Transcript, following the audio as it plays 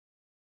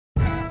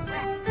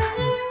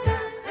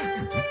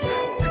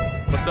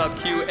What's up,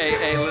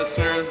 QAA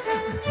listeners?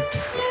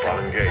 The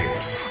fun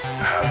games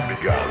have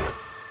begun.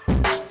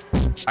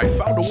 I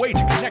found a way to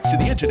connect to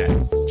the internet.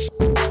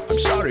 I'm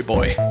sorry,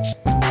 boy.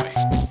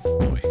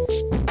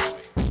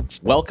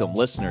 Welcome,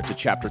 listener, to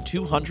Chapter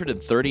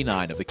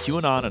 239 of the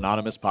QAnon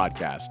Anonymous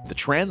podcast, the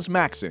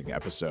Transmaxxing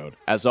episode.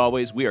 As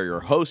always, we are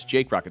your hosts,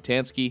 Jake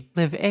Rockatansky,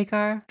 Liv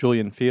Agar,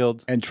 Julian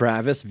Fields, and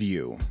Travis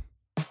View.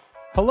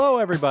 Hello,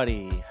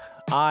 everybody.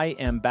 I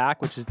am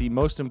back, which is the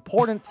most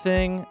important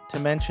thing to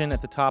mention at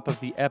the top of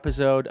the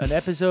episode. An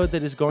episode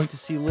that is going to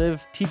see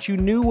Liv teach you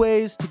new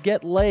ways to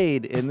get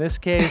laid. In this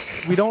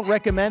case, we don't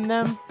recommend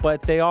them,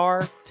 but they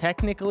are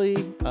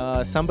technically,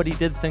 somebody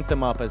did think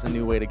them up as a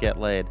new way to get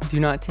laid. do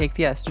not take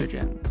the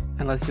estrogen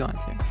unless you want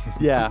to.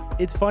 Yeah,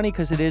 it's funny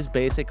because it is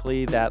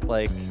basically that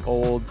like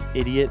old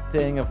idiot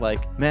thing of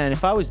like, man,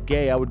 if I was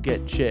gay, I would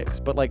get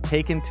chicks, but like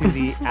taken to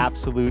the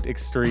absolute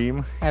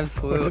extreme.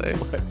 Absolutely.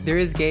 Like, There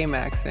is gay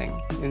maxing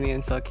in the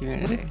incel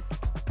community.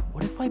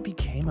 what if I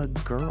became a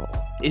girl?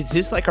 Is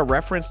this like a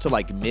reference to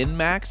like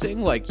min-maxing,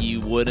 like you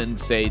would in,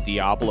 say,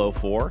 Diablo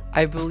 4?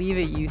 I believe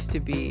it used to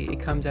be, it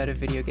comes out of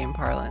video game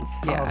parlance.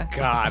 Yeah. Oh,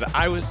 God.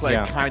 I was like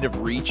Yeah. kind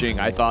of reaching.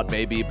 I thought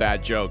maybe a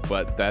bad joke,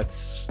 but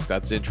that's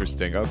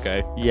interesting.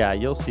 Okay. Yeah,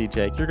 you'll see,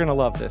 Jake. You're gonna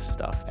love this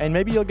stuff, and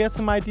maybe you'll get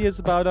some ideas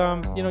about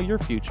your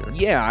future.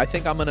 Yeah, I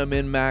think I'm going to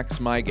min-max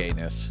my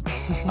gayness.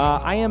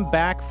 I am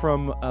back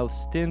from a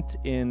stint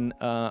in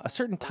a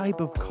certain type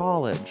of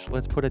college.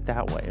 Let's put it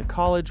that way. A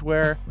college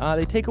where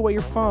they take away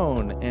your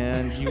phone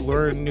and you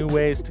learn new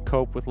ways to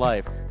cope with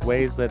life,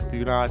 ways that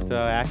do not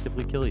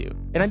actively kill you.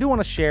 And I do want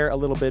to share a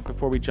little bit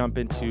before we jump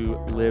into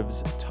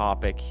Liv's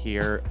topic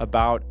here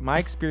about my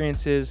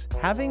experiences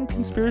having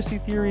conspiracy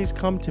theories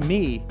come to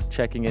me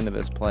checking into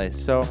this place.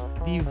 So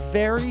the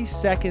very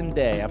second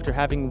day after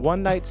having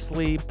one night's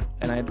sleep,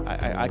 and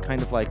I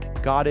kind of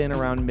like got in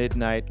around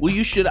midnight. Well,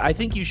 I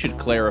think you should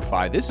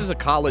clarify. This is a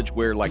college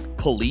where like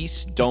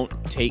police don't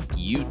take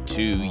you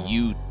to,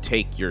 you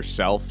take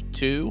yourself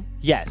to.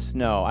 Yes,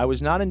 no, I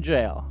was not in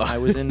jail. I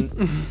was in,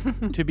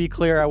 to be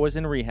clear, I was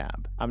in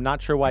rehab. I'm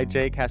not sure why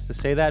Jake has to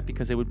say that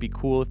because it would be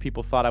cool if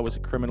people thought I was a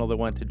criminal that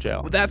went to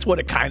jail. Well, that's what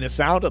it kind of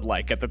sounded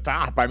like at the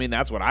top. I mean,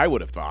 that's what I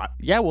would have thought,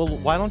 Yeah, well,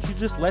 why don't you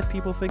just let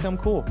people think I'm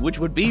cool? which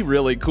would be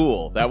really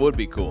cool. That would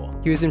be cool.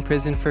 He was in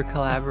prison for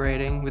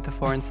collaborating with a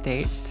foreign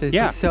state to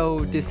Yeah.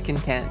 sow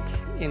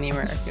discontent in the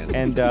American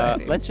And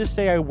society. let's just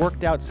say I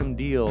worked out some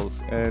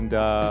deals, and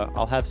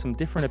I'll have some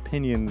different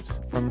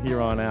opinions from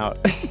here on out.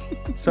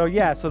 So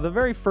the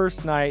very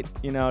first night,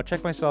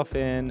 check myself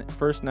in.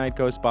 First night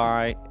goes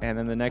by, and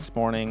then the next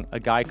morning, a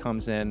guy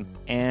comes in,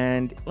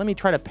 and let me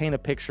try to paint a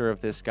picture of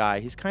this guy.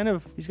 He's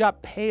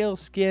got pale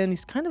skin.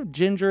 He's kind of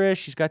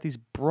gingerish. He's got these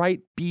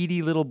bright,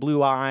 beady little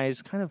blue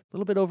eyes, kind of a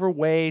little bit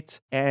overweight,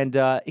 and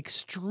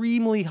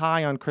extremely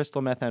high on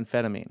crystal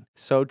methamphetamine.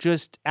 So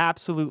just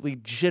absolutely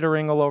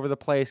jittering all over the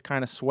place,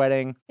 kind of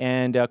sweating,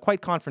 and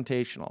quite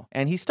confrontational.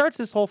 And he starts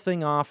this whole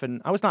thing off,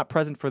 and I was not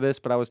present for this,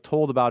 but I was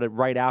told about it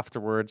right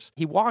afterwards.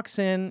 He walks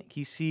in,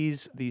 he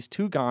sees these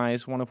two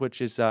guys, one of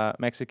which is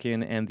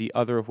Mexican and the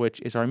other of which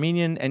is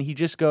Armenian, and he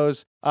just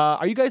goes,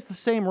 are you guys the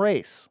same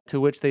race? To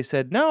which they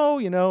said, no,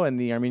 and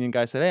the Armenian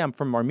guy said, hey, I'm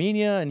from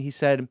Armenia, and he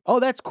said, oh,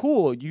 that's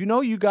cool.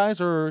 You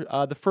guys are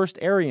the first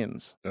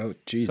Aryans. Oh,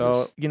 Jesus.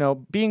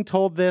 So, being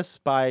told this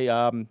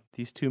by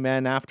these two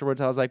men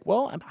afterwards, I was like,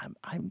 well,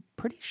 I'm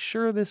pretty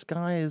sure this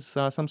guy is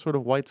some sort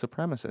of white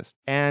supremacist.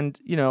 And,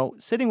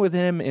 sitting with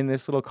him in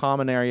this little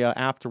common area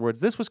afterwards,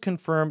 this was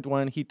confirmed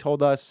when he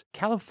told us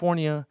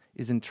California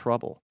is in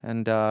trouble.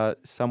 And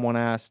someone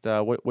asked,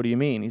 what do you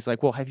mean? He's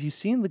like, well, have you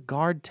seen the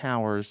guard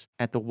towers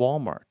at the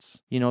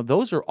Walmarts?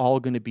 Those are all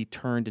going to be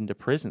turned into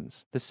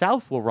prisons. The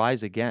South will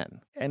rise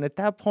again. And at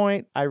that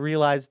point, I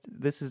realized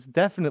this is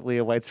definitely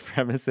a white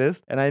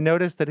supremacist. And I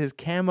noticed that his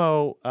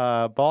camo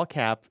ball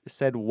cap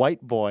said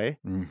white boy.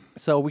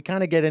 So we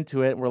kind of get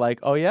into it and we're like,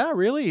 oh yeah,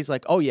 really? He's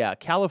like, oh yeah,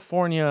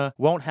 California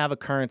won't have a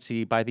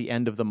currency by the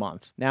end of the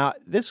month. Now,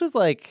 this was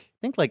I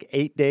think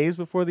 8 days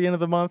before the end of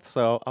the month.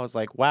 So I was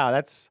like, wow,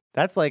 that's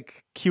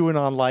like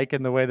QAnon-like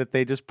in the way that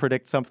they just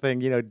predict something,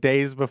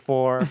 days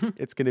before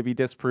it's going to be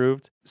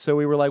disproved. So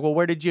we were like, well,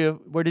 where did you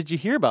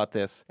hear about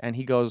this? And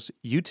he goes,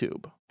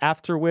 YouTube.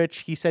 After which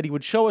he said he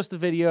would show us the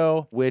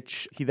video,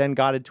 which he then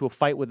got into a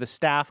fight with the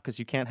staff because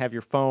you can't have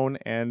your phone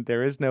and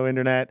there is no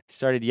internet. He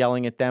started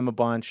yelling at them a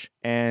bunch,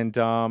 and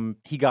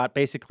he got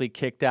basically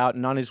kicked out.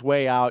 And on his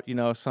way out,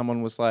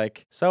 someone was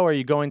like, so are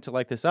you going to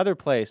like this other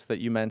place that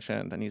you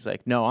mentioned? And he's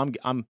like, no, I'm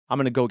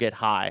going to go get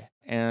high.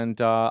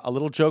 And a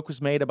little joke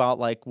was made about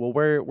like, well,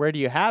 where do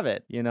you have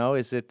it?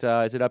 Is it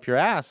up your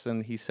ass?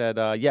 And he said,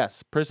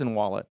 yes, prison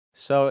wallet.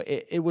 So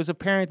it was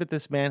apparent that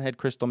this man had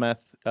crystal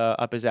meth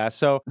up his ass.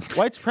 So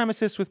white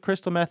supremacists with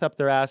crystal meth up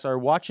their ass are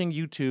watching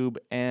YouTube,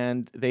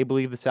 and they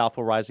believe the South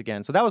will rise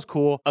again. So that was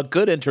cool. A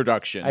good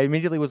introduction. I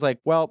immediately was like,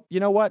 well, you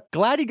know what?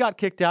 Glad he got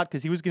kicked out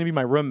because he was going to be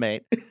my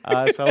roommate.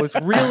 So I was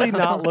really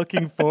not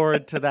looking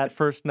forward to that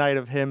first night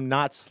of him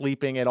not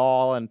sleeping at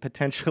all and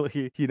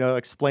potentially,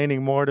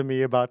 explaining more to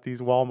me about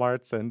these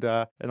Walmarts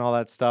and all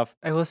that stuff.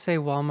 I will say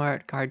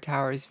Walmart guard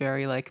tower is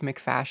very like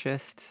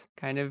McFascist,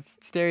 kind of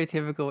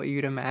stereotypical what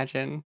you'd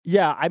imagine.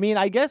 Yeah, I mean,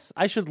 I guess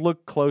I should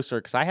look closer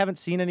because I haven't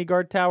seen any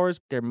guard towers.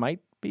 There might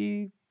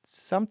be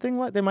something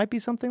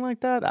like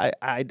that.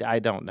 I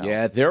don't know.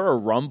 Yeah, there are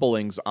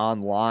rumblings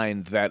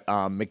online that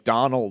all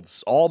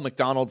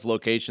McDonald's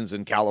locations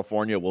in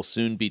California will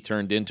soon be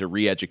turned into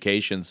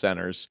re-education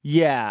centers.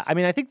 Yeah, I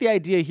mean, I think the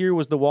idea here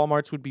was the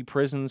Walmarts would be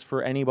prisons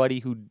for anybody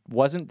who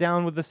wasn't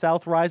down with the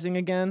South rising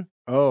again.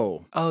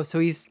 Oh, so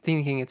he's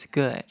thinking it's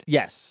good.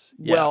 Yes.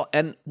 Yeah. Well,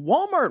 and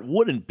Walmart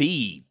wouldn't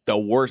be the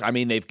worst. I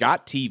mean, they've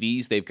got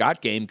TVs, they've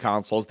got game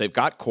consoles, they've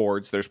got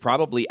cords. There's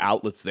probably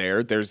outlets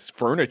there. There's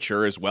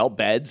furniture as well,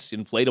 beds,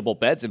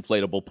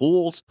 inflatable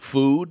pools,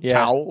 food,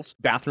 towels,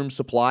 bathroom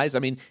supplies. I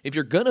mean, if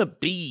you're going to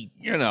be,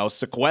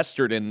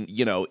 sequestered in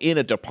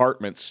a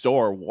department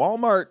store,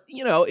 Walmart,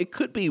 it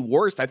could be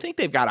worse. I think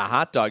they've got a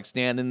hot dog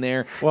stand in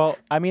there. Well,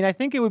 I mean, I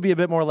think it would be a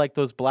bit more like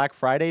those Black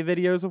Friday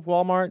videos of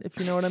Walmart, if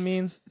you know what I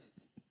mean.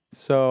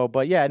 So,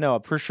 but yeah, no,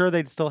 for sure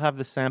they'd still have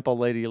the sample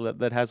lady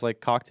that has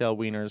like cocktail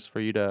wieners for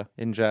you to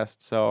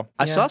ingest. So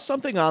I saw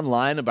something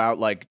online about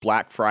like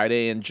Black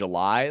Friday in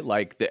July.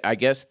 Like I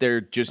guess they're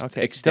just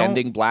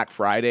extending Black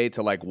Friday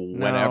to like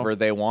whenever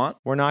they want.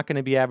 We're not going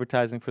to be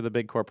advertising for the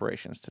big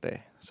corporations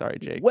today. Sorry,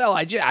 Jake. Well,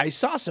 I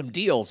saw some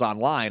deals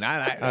online.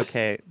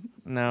 Okay.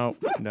 No.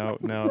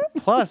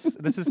 Plus,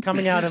 this is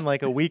coming out in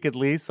like a week at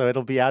least, so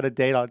it'll be out of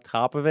date on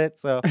top of it.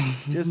 So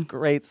just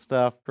great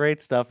stuff.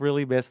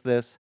 Really missed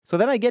this. So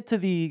then I get to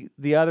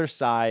the other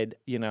side,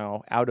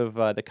 out of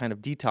the kind of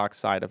detox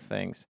side of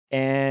things.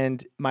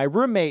 And my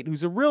roommate,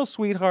 who's a real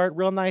sweetheart,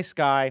 real nice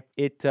guy,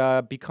 it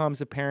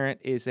becomes apparent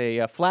is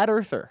a flat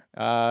earther.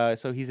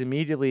 So he's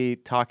immediately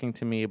talking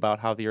to me about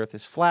how the earth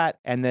is flat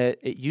and that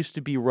it used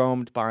to be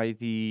roamed by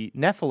the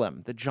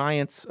Nephilim, the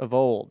giants of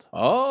old.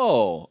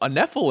 Oh, a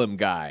Nephilim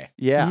guy.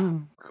 Yeah.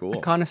 Cool.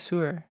 A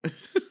connoisseur.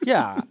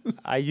 Yeah.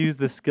 I use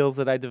the skills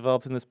that I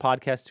developed in this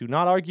podcast to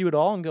not argue at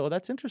all and go,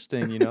 that's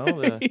interesting,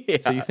 So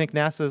you think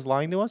NASA is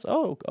lying to us?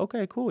 Oh,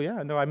 okay, cool.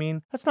 Yeah. No, I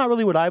mean, that's not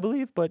really what I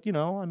believe, but,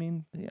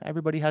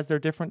 everybody has their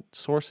different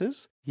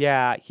sources.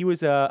 Yeah, he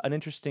was an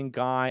interesting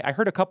guy. I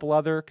heard a couple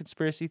other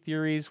conspiracy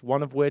theories,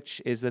 one of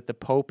which is that the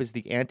Pope is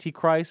the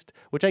Antichrist,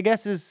 which I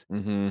guess is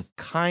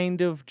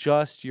kind of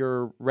just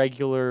your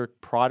regular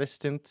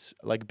Protestant,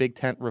 like Big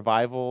Tent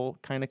revival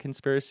kind of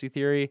conspiracy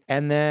theory.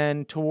 And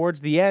then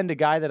towards the end, a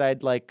guy that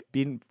I'd like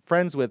been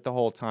friends with the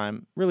whole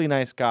time, really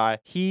nice guy,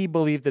 he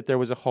believed that there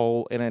was a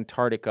hole in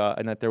Antarctica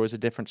and that there was a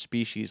different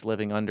species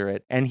living under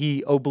it. And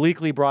he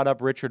obliquely brought up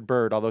Richard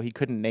Byrd, although he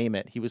couldn't name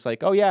it. He was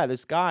like, oh yeah,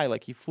 this guy,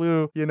 like he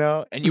flew,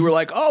 And you were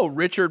like, oh,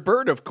 Richard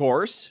Byrd, of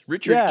course.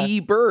 Richard E.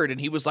 Byrd. And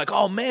he was like,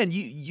 oh, man,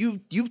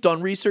 you've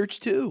done research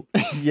too.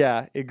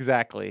 Yeah,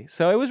 exactly.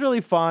 So it was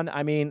really fun.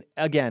 I mean,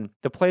 again,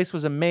 the place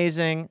was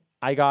amazing.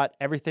 I got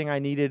everything I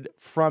needed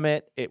from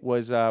it. It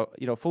was,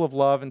 full of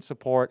love and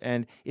support.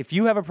 And if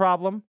you have a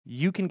problem,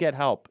 you can get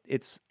help.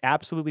 It's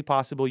absolutely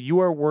possible. You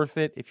are worth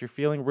it. If you're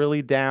feeling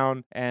really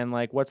down and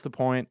like, what's the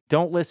point?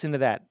 Don't listen to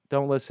that.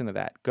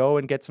 Go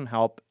and get some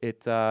help.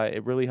 It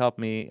really helped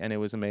me, and it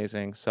was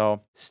amazing.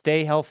 So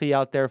stay healthy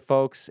out there,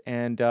 folks,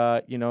 and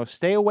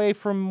stay away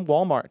from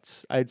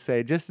Walmarts. I'd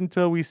say just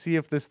until we see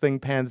if this thing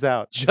pans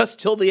out. Just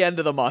till the end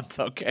of the month,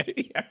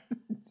 okay?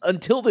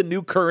 Until the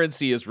new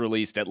currency is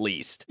released, at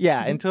least.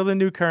 Yeah, until the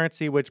new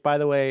currency, which, by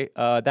the way,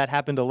 that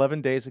happened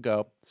 11 days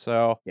ago.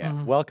 So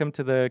welcome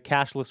to the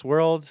cashless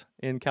world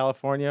in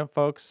California,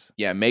 folks.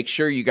 Yeah, make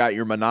sure you got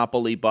your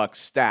Monopoly bucks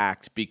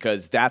stacked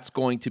because that's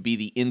going to be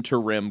the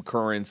interim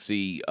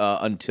currency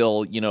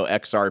until,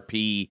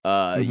 XRP,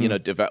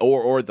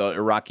 or the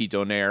Iraqi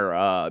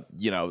dinar,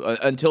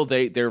 until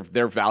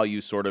their value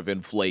sort of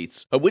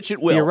inflates, which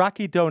it will. The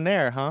Iraqi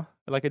dinar, huh?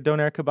 Like a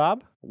doner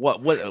kebab?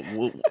 What?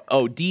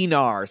 Oh,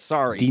 dinar.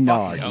 Sorry.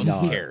 Dinar.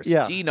 Who cares?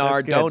 Yeah,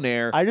 Dinar,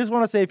 doner. I just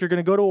want to say, if you're going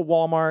to go to a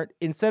Walmart,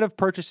 instead of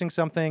purchasing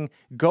something,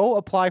 go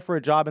apply for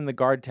a job in the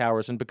guard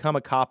towers and become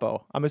a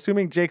capo. I'm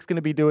assuming Jake's going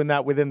to be doing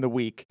that within the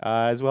week,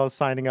 as well as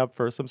signing up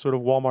for some sort of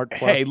Walmart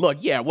Plus. Hey, look,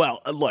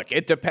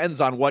 it depends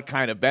on what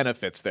kind of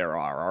benefits there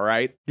are, all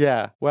right?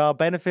 Yeah, well,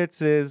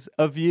 benefits is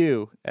a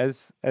view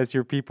as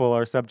your people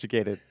are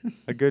subjugated.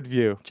 A good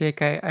view.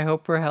 Jake, I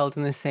hope we're held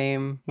in the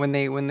same, when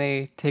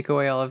they take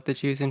away all of the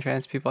Jews and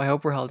trans people, I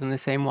hope we're held in the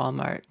same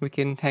Walmart. We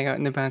can hang out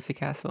in the bouncy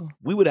castle.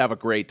 We would have a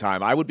great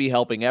time. I would be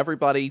helping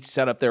everybody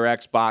set up their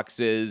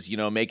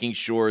Xboxes, making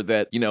sure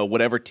that,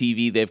 whatever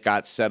TV they've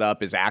got set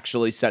up is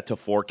actually set to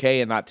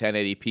 4K and not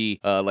 1080p,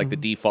 like the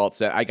default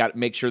set. I got to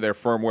make sure their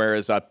firmware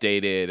is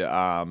updated.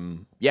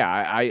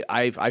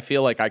 I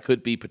feel like I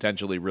could be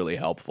potentially really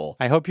helpful.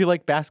 I hope you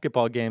like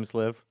basketball games,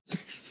 Liv.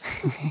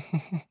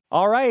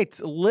 All right,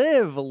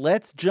 Liv,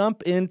 let's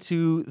jump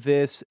into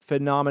this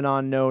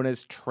phenomenon known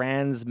as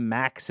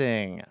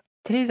transmaxing.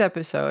 Today's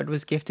episode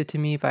was gifted to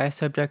me by a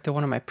subject of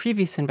one of my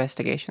previous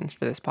investigations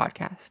for this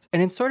podcast,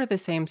 and in sort of the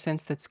same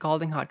sense that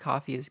scalding hot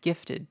coffee is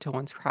gifted to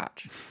one's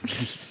crotch.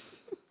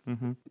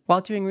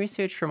 While doing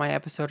research for my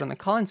episode on the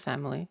Collins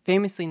family,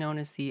 famously known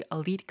as the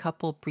elite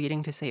couple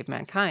breeding to save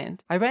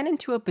mankind, I ran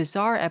into a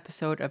bizarre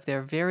episode of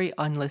their very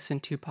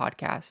unlistened to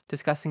podcast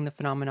discussing the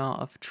phenomena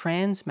of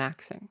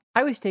transmaxing.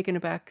 I was taken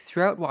aback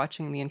throughout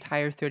watching the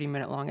entire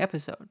 30-minute long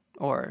episode,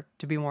 or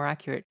to be more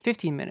accurate,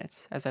 15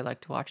 minutes, as I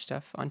like to watch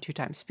stuff on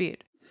 2x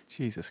speed.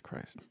 Jesus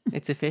Christ.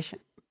 It's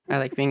efficient. I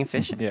like being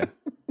efficient.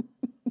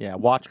 Yeah,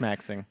 watch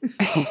maxing.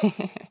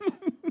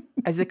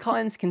 As the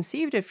Collins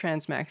conceived of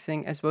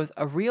transmaxing as both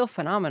a real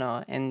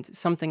phenomena and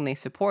something they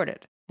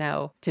supported.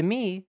 Now, to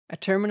me, a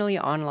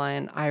terminally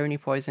online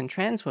irony-poisoned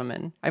trans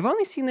woman, I've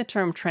only seen the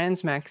term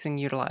transmaxing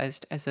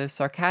utilized as a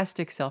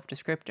sarcastic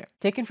self-descriptor.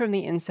 Taken from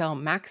the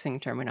incel maxing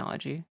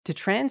terminology, to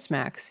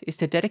transmax is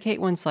to dedicate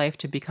one's life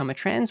to become a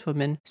trans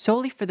woman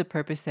solely for the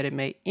purpose that it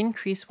may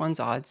increase one's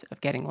odds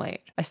of getting laid.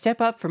 A step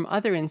up from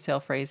other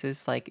incel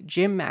phrases like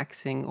gym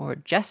maxing or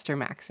jester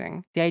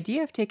maxing, the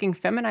idea of taking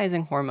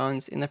feminizing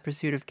hormones in the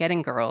pursuit of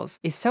getting girls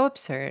is so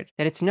absurd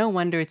that it's no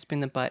wonder it's been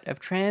the butt of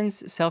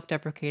trans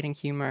self-deprecating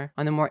humor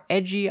on the more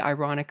edgy,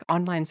 ironic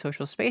online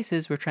social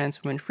spaces where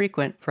trans women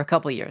frequent for a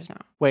couple years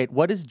now. Wait,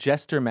 what is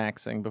jester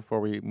maxing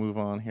before we move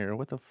on here?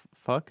 What the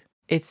fuck?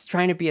 It's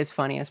trying to be as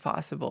funny as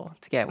possible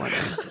to get women.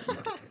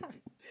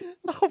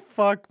 Oh,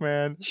 fuck,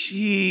 man.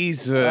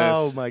 Jesus.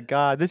 Oh, my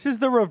God. This is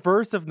the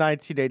reverse of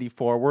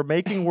 1984. We're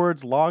making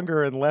words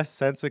longer and less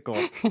sensical.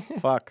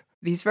 Fuck.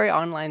 These very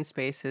online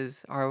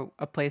spaces are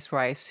a place where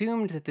I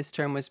assumed that this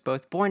term was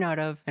both born out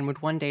of and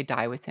would one day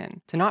die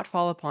within, to not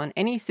fall upon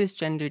any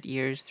cisgendered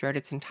ears throughout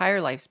its entire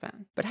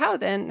lifespan. But how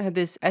then had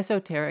this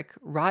esoteric,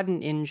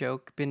 rodden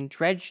in-joke been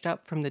dredged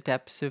up from the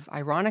depths of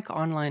ironic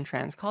online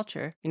trans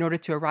culture in order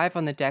to arrive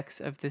on the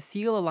decks of the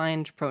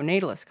Thiel-aligned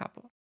pronatalist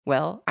couple?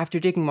 Well, after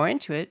digging more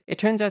into it, it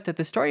turns out that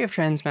the story of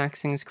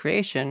transmaxing's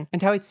creation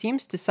and how it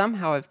seems to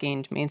somehow have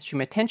gained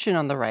mainstream attention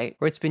on the right,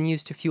 where it's been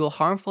used to fuel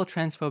harmful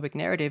transphobic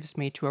narratives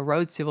made to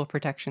erode civil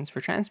protections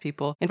for trans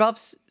people,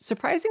 involves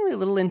surprisingly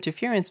little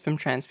interference from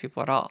trans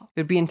people at all. It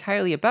would be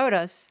entirely about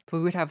us, but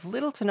we would have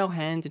little to no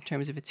hand in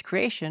terms of its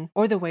creation,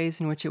 or the ways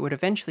in which it would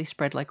eventually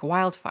spread like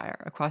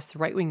wildfire across the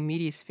right-wing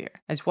media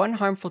sphere, as one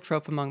harmful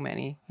trope among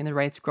many in the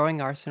right's growing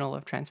arsenal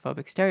of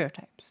transphobic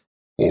stereotypes.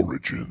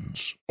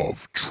 Origins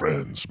of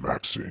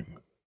transmaxing.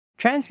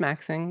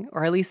 Transmaxing,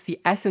 or at least the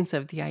essence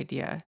of the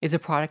idea, is a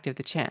product of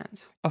the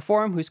Chans, a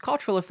forum whose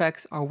cultural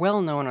effects are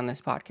well known on this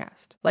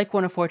podcast. Like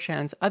one of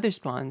 4chan's other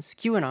spawns,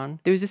 QAnon,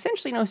 there is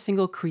essentially no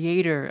single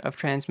creator of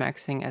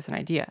transmaxing as an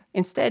idea.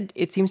 Instead,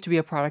 it seems to be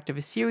a product of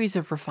a series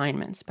of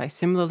refinements by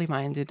similarly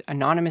minded,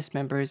 anonymous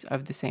members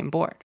of the same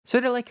board.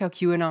 Sort of like how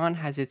QAnon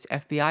has its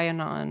FBI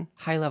Anon,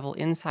 high-level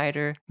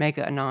insider,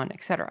 mega Anon,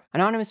 etc.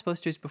 Anonymous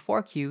posters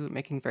before Q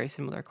making very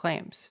similar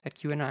claims that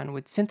QAnon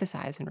would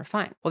synthesize and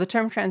refine. While the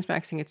term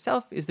transmaxing itself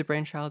is the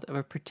brainchild of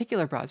a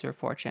particular browser of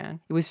 4chan,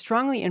 it was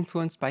strongly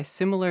influenced by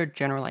similar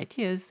general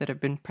ideas that have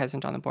been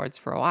present on the boards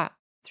for a while.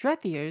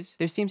 Throughout the years,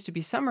 there seems to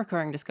be some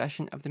recurring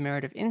discussion of the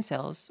merit of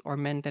incels, or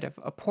men that have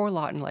a poor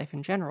lot in life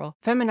in general,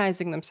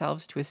 feminizing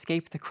themselves to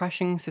escape the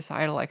crushing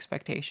societal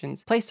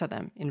expectations placed on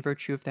them in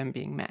virtue of them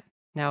being men.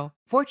 Now,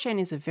 4chan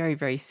is a very,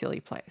 very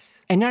silly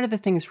place, and none of the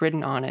things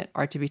written on it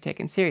are to be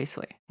taken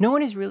seriously. No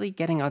one is really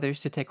getting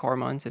others to take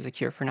hormones as a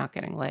cure for not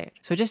getting laid.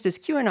 So just as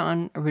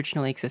QAnon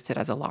originally existed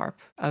as a LARP,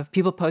 of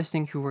people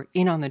posting who were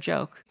in on the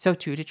joke, so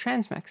too did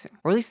transmaxing,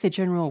 or at least the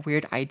general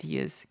weird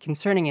ideas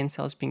concerning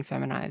incels being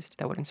feminized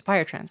that would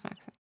inspire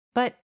transmaxing.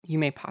 But you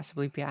may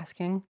possibly be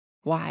asking,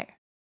 why?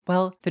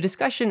 Well, the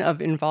discussion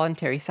of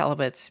involuntary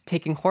celibates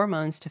taking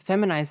hormones to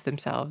feminize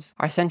themselves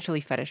are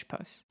essentially fetish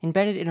posts,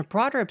 embedded in a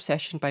broader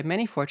obsession by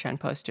many 4chan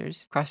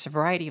posters across a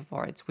variety of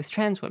boards with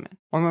trans women,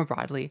 or more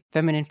broadly,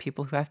 feminine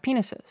people who have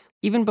penises.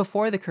 Even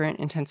before the current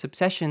intense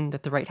obsession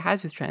that the right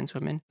has with trans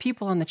women,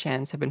 people on the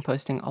chans have been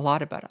posting a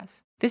lot about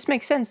us. This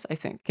makes sense, I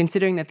think,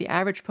 considering that the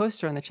average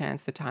poster on the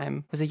chans at the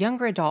time was a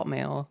younger adult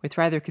male with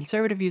rather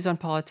conservative views on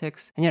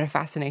politics and yet a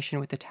fascination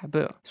with the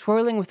taboo,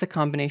 swirling with a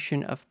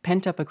combination of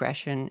pent-up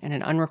aggression and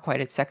an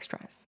unrequited sex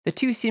drive. The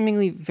two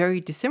seemingly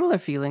very dissimilar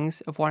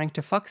feelings of wanting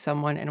to fuck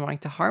someone and wanting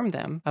to harm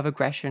them, of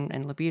aggression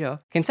and libido,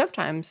 can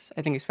sometimes,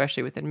 I think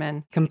especially within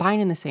men, combine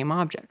in the same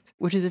object,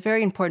 which is a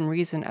very important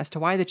reason as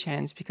to why the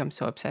chans become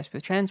so obsessed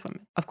with trans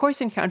women. Of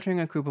course, encountering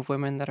a group of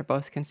women that are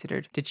both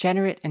considered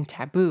degenerate and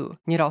taboo,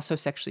 yet also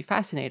sexually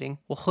fascinating,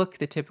 will hook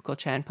the typical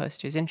chan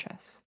poster's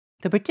interests.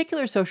 The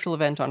particular social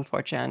event on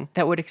 4chan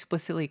that would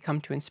explicitly come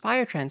to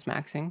inspire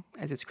transmaxing,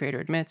 as its creator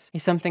admits,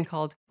 is something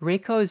called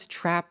Reiko's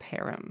Trap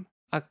Harem,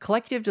 a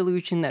collective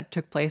delusion that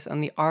took place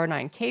on the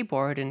R9K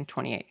board in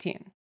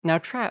 2018. Now,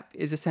 trap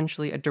is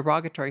essentially a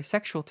derogatory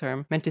sexual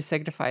term meant to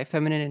signify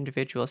feminine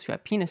individuals who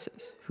have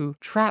penises, who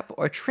trap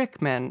or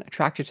trick men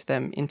attracted to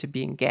them into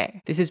being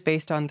gay. This is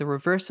based on the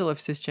reversal of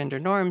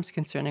cisgender norms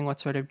concerning what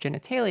sort of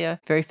genitalia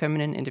very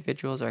feminine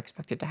individuals are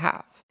expected to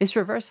have. This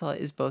reversal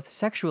is both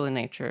sexual in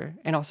nature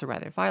and also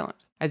rather violent,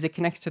 as it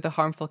connects to the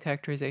harmful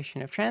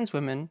characterization of trans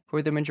women, who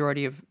are the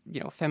majority of,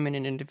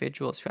 feminine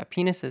individuals who have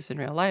penises in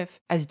real life,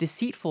 as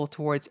deceitful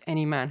towards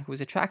any man who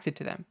is attracted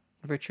to them,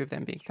 in virtue of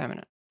them being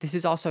feminine. This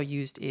is also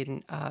used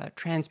in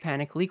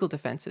trans-panic legal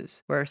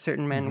defenses, where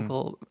certain men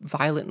will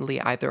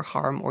violently either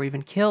harm or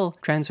even kill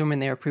trans women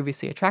they were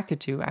previously attracted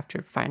to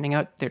after finding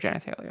out their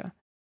genitalia.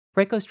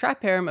 Reiko's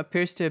trap harem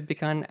appears to have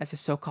begun as a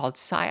so-called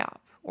psyop,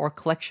 or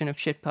collection of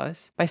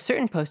shitposts, by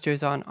certain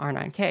posters on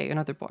R9K and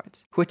other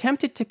boards, who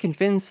attempted to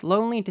convince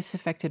lonely,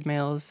 disaffected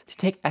males to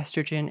take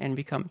estrogen and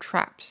become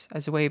traps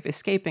as a way of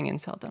escaping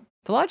inceldom.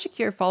 The logic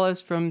here follows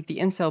from the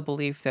incel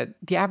belief that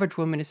the average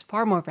woman is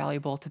far more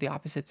valuable to the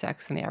opposite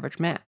sex than the average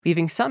man,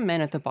 leaving some men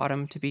at the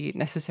bottom to be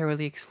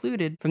necessarily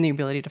excluded from the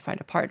ability to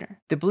find a partner.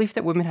 The belief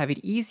that women have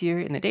it easier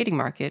in the dating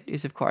market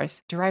is, of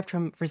course, derived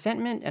from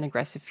resentment and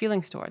aggressive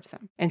feelings towards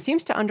them, and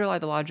seems to underlie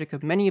the logic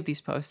of many of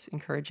these posts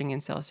encouraging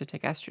incels to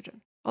take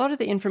estrogen. A lot of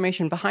the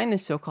information behind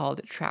this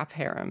so-called trap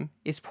harem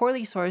is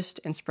poorly sourced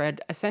and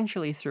spread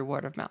essentially through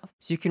word of mouth,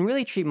 so you can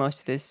really treat most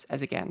of this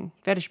as, again,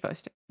 fetish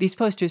posting. These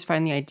posters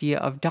find the idea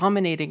of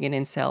dominating an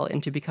incel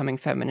into becoming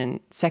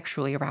feminine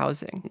sexually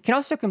arousing. You can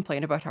also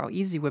complain about how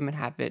easy women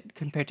have it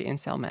compared to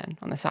incel men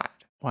on the side.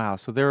 Wow,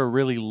 so there are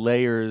really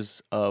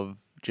layers of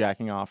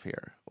jacking off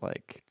here.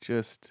 Like,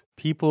 just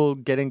people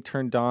getting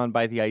turned on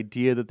by the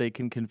idea that they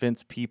can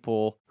convince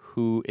people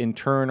who in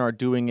turn are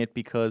doing it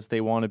because they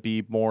want to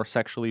be more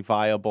sexually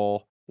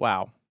viable.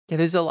 Wow. Yeah,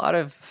 there's a lot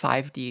of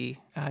 5D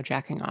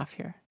jacking off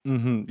here.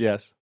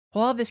 Yes.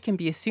 While all of this can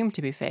be assumed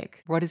to be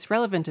fake, what is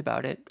relevant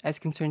about it, as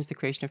concerns the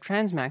creation of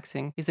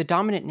Transmaxxing, is the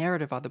dominant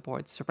narrative on the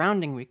boards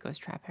surrounding Reiko's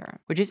trap harem,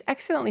 which is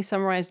excellently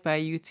summarized by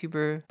a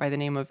YouTuber by the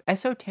name of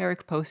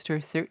Esoteric Poster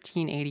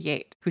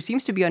 1388, who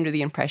seems to be under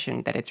the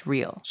impression that it's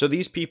real. So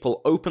these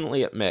people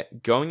openly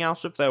admit going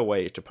out of their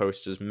way to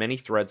post as many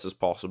threads as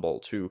possible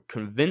to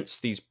convince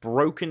these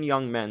broken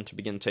young men to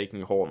begin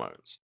taking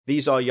hormones.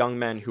 These are young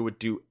men who would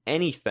do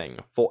anything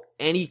for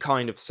any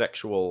kind of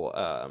sexual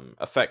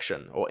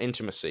affection or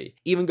intimacy,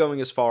 even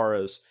going as far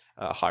as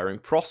hiring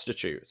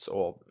prostitutes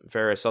or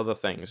various other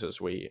things,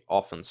 as we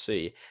often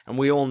see, and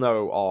we all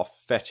know are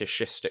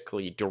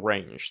fetishistically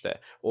deranged. They're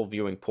all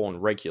viewing porn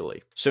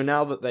regularly. So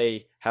now that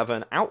they have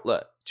an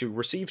outlet to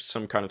receive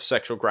some kind of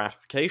sexual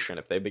gratification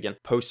if they begin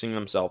posting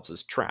themselves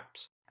as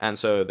traps. And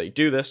so they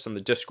do this, and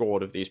the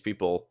Discord of these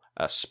people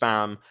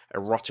spam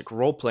erotic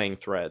role-playing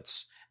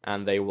threads,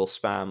 and they will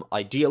spam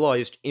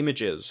idealized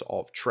images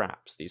of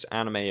traps, these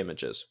anime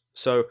images.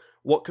 So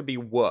what could be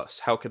worse?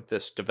 How could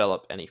this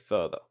develop any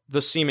further?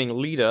 The seeming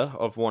leader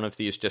of one of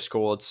these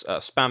discords,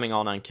 spamming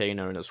R9K,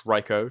 known as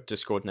Raiko,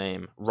 Discord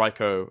name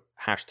Raiko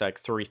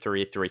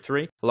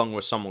 #3333, along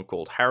with someone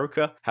called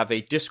Haruka, have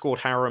a Discord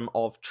harem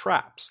of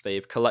traps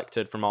they've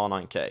collected from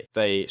R9K.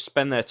 They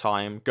spend their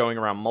time going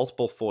around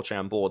multiple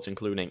 4chan boards,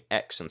 including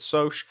X and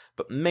Soch,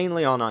 but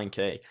mainly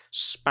R9K,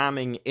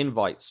 spamming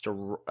invites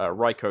to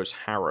Raiko's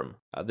harem.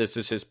 This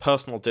is his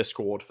personal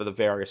Discord for the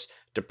various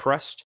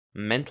depressed,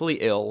 mentally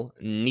ill,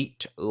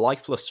 neat,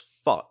 lifeless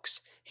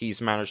fucks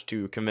he's managed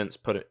to convince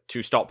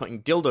to start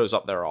putting dildos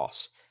up their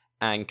ass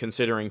and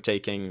considering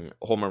taking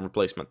hormone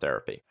replacement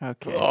therapy.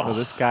 Okay, so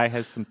this guy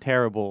has some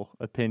terrible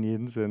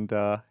opinions, and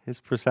his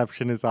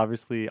perception is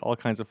obviously all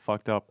kinds of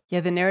fucked up.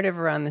 Yeah, the narrative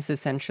around this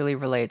essentially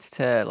relates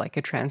to like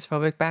a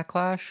transphobic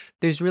backlash.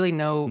 There's really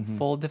no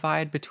full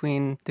divide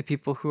between the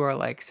people who are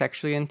like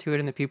sexually into it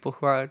and the people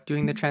who are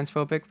doing the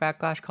transphobic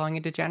backlash, calling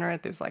it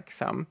degenerate. There's like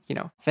some,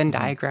 Venn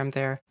diagram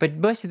there. But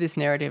most of this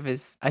narrative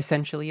is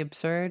essentially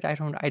absurd.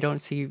 I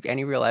don't see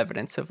any real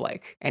evidence of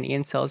like any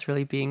incels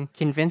really being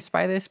convinced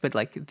by this, but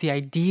like the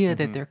idea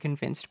that they're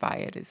convinced by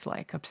it is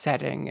like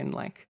upsetting and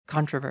like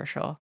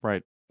controversial.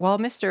 Right. While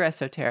Mr.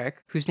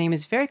 Esoteric, whose name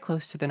is very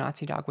close to the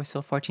Nazi dog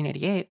whistle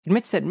 1488,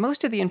 admits that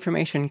most of the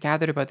information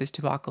gathered about this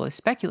debacle is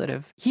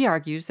speculative, he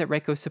argues that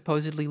Reiko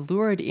supposedly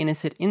lured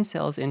innocent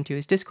incels into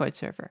his Discord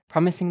server,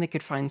 promising they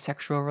could find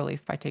sexual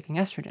relief by taking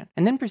estrogen,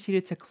 and then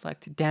proceeded to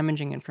collect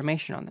damaging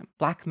information on them,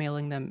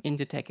 blackmailing them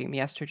into taking the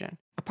estrogen.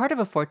 A part of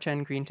a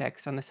 4chan green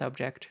text on the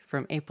subject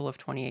from April of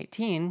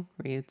 2018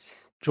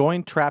 reads,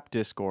 "Join Trap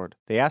Discord.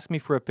 They asked me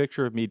for a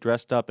picture of me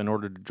dressed up in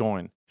order to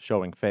join,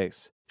 showing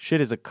face.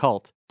 Shit is a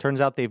cult.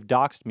 Turns out they've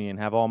doxed me and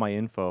have all my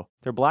info.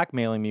 They're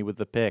blackmailing me with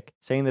the pic,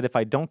 saying that if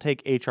I don't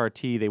take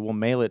HRT, they will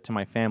mail it to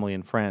my family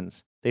and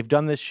friends. They've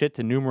done this shit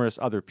to numerous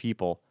other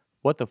people.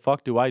 What the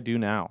fuck do I do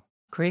now?"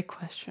 Great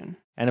question.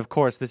 And of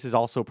course, this is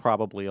also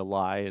probably a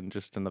lie and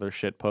just another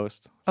shit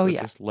post. So Oh,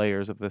 yeah. Just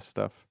layers of this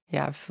stuff.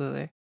 Yeah,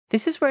 absolutely.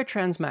 This is where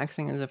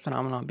transmaxing as a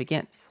phenomenon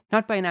begins.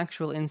 Not by an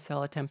actual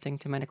incel attempting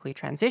to medically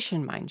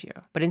transition, mind you,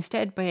 but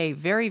instead by a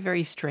very,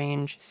 very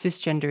strange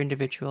cisgender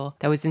individual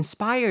that was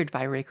inspired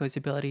by Reiko's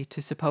ability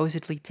to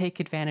supposedly take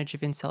advantage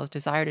of incels'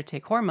 desire to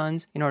take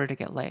hormones in order to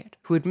get laid,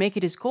 who would make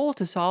it his goal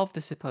to solve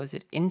the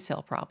supposed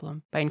incel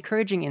problem by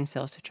encouraging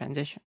incels to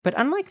transition. But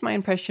unlike my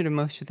impression of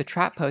most of the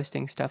trap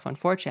posting stuff on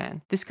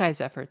 4chan, this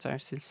guy's efforts are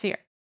sincere.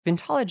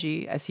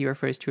 Vintology, as he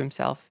refers to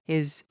himself,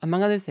 is,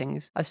 among other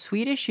things, a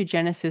Swedish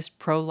eugenicist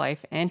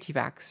pro-life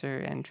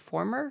anti-vaxxer and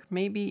former,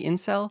 maybe,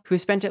 incel, who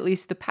has spent at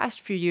least the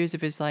past few years of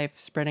his life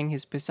spreading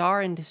his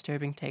bizarre and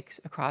disturbing takes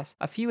across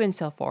a few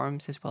incel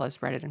forums as well as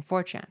Reddit and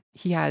 4chan.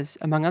 He has,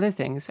 among other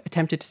things,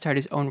 attempted to start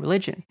his own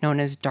religion, known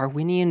as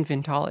Darwinian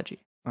Vintology.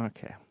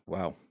 Okay.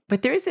 Wow.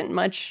 But there isn't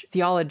much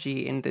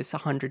theology in this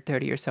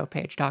 130 or so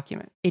page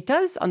document. It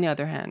does, on the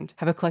other hand,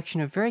 have a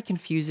collection of very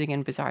confusing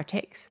and bizarre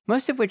takes,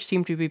 most of which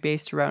seem to be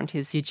based around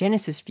his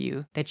eugenicist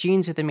view that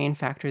genes are the main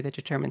factor that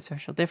determines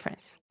social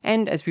difference.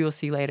 And, as we will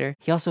see later,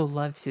 he also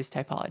loves his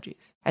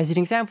typologies. As an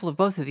example of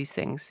both of these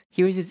things,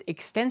 here is his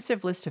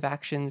extensive list of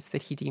actions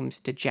that he deems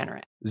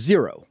degenerate.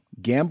 0.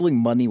 Gambling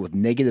money with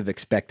negative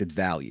expected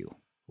value.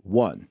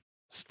 1.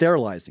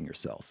 Sterilizing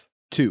yourself.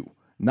 2.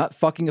 Not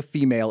fucking a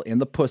female in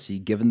the pussy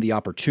given the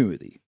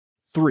opportunity.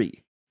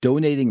 3.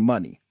 Donating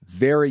money.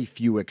 Very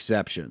few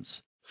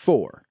exceptions.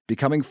 4.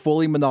 Becoming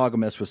fully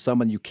monogamous with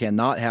someone you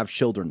cannot have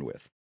children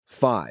with.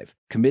 5.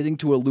 Committing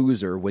to a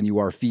loser when you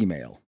are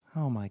female.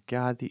 Oh my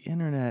God, the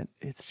internet,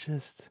 it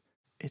just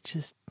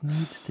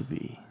needs to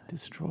be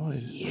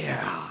destroyed.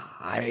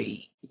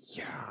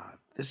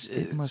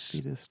 It must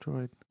be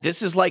destroyed.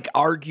 This is like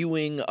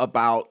arguing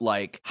about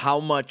like how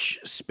much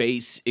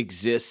space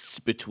exists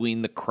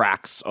between the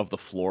cracks of the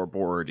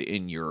floorboard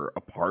in your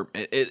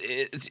apartment.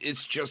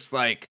 It's just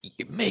like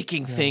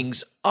making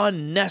things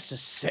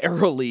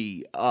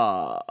unnecessarily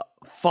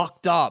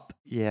fucked up.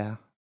 Yeah.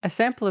 A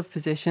sample of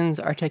positions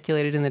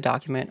articulated in the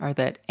document are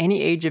that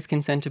any age of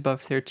consent above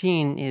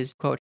 13 is,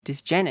 quote,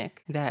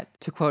 dysgenic, that,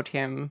 to quote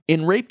him,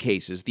 In rape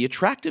cases, the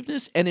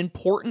attractiveness and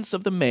importance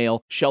of the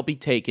male shall be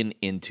taken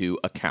into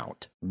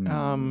account.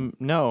 No,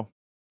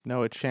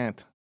 it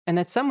shan't. and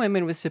that some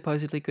women with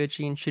supposedly good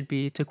genes should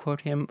be, to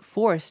quote him,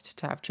 forced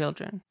to have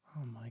children.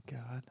 Oh my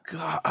God.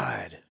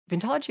 God.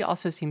 Vintology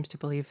also seems to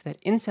believe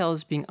that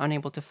incels being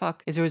unable to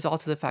fuck is a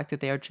result of the fact that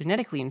they are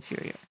genetically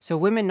inferior. So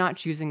women not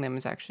choosing them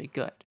is actually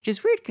good. Which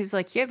is weird because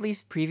like he at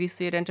least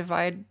previously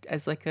identified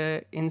as like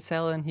a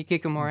incel in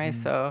Hikikomori,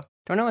 so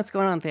don't know what's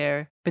going on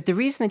there. But the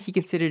reason that he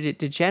considered it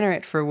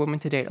degenerate for a woman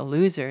to date a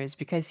loser is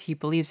because he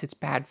believes it's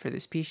bad for the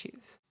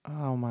species.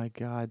 Oh my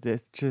God.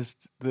 It's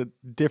just the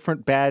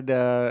different bad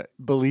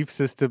belief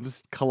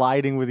systems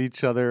colliding with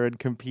each other and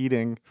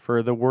competing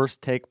for the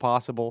worst take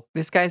possible.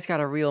 This guy's got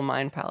a real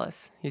mind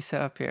palace he's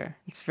set up here.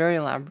 It's very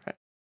elaborate.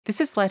 This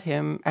has led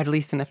him, at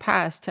least in the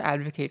past, to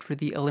advocate for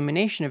the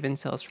elimination of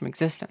incels from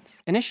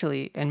existence.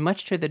 Initially, and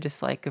much to the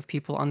dislike of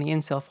people on the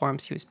incel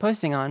forums he was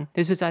posting on,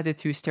 this was either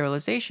through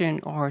sterilization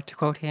or, to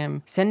quote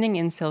him, sending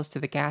incels to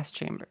the gas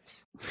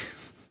chambers.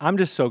 I'm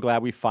just so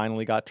glad we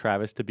finally got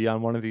Travis to be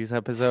on one of these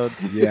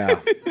episodes. Yeah.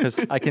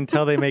 Because I can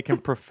tell they make him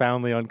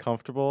profoundly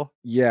uncomfortable.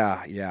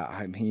 Yeah.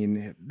 I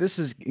mean, this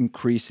is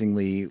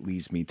increasingly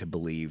leads me to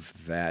believe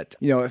that,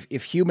 you know,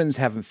 if humans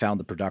haven't found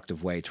the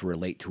productive way to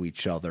relate to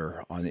each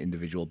other on an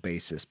individual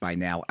basis by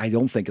now, I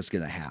don't think it's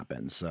going to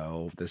happen.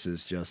 So this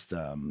is just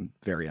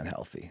very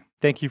unhealthy.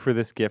 Thank you for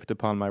this gift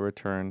upon my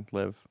return,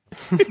 Liv.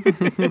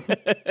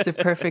 It's a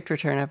perfect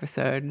return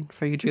episode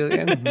for you,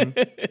 Julian.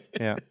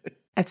 Yeah.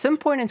 At some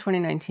point in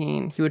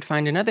 2019, he would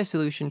find another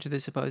solution to the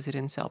supposed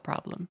incel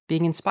problem,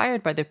 being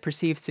inspired by the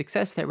perceived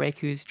success that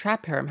Reiku's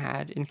trap harem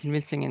had in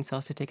convincing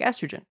incels to take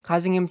estrogen,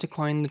 causing him to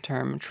coin the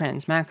term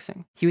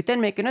transmaxxing. He would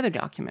then make another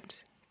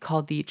document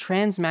called the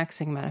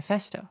Transmaxxing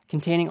Manifesto,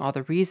 containing all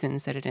the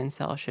reasons that an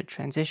incel should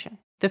transition.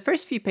 The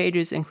first few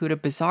pages include a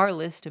bizarre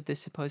list of the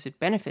supposed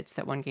benefits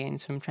that one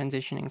gains from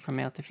transitioning from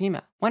male to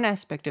female. One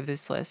aspect of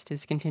this list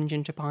is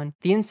contingent upon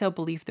the incel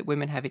belief that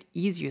women have it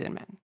easier than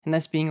men, and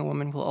thus being a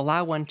woman will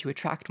allow one to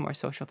attract more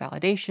social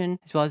validation,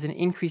 as well as an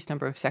increased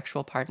number of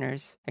sexual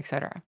partners,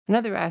 etc.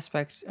 Another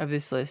aspect of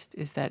this list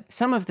is that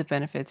some of the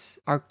benefits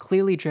are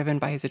clearly driven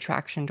by his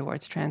attraction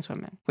towards trans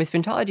women, with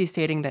Vintology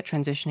stating that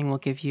transitioning will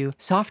give you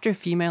softer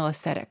female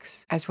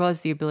aesthetics, as well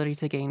as the ability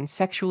to gain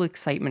sexual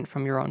excitement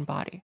from your own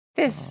body.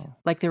 This,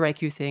 like the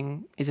Raikou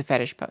thing, is a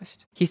fetish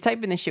post. He's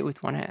typing this shit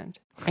with one hand,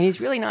 and he's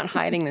really not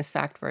hiding this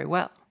fact very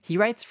well. He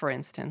writes, for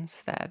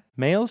instance, that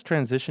Males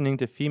transitioning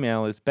to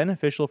female is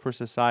beneficial for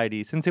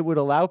society since it would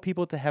allow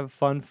people to have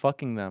fun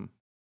fucking them.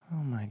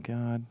 Oh my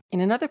God.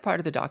 in another part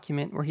of the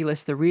document where he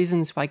lists the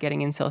reasons why getting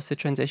incels to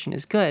transition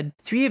is good,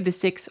 3 of the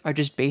 6 are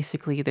just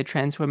basically that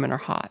trans women are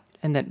hot,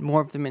 and that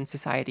more of them in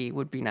society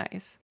would be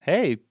nice.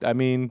 Hey, I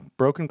mean,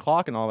 broken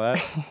clock and all that.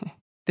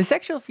 The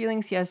sexual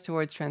feelings he has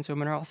towards trans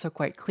women are also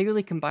quite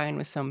clearly combined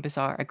with some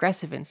bizarre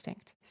aggressive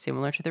instinct,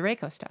 similar to the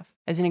Reiko stuff.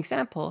 As an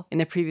example, in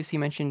the previously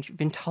mentioned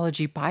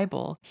Vintology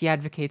Bible, he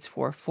advocates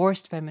for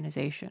forced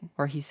feminization,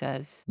 where he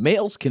says,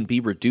 Males can be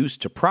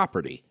reduced to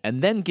property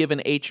and then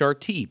given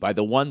HRT by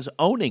the ones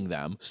owning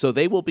them, so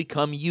they will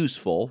become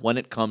useful when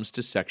it comes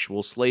to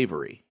sexual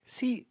slavery.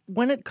 See,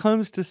 when it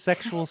comes to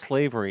sexual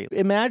slavery,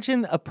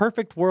 imagine a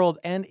perfect world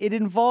and it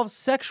involves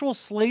sexual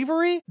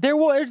slavery?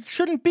 It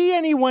shouldn't be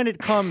any when it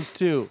comes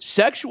to.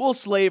 Sexual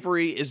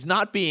slavery is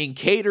not being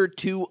catered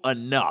to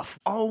enough.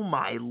 Oh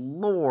my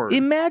lord.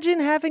 Imagine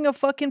having a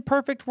fucking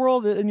perfect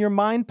world in your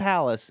mind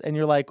palace and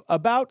you're like,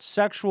 about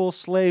sexual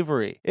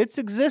slavery. Its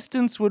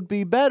existence would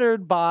be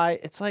bettered by,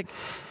 it's like,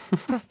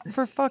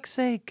 for fuck's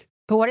sake.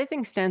 But what I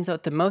think stands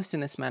out the most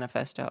in this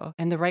manifesto,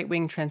 and the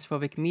right-wing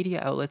transphobic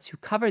media outlets who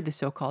covered the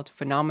so-called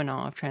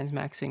phenomenon of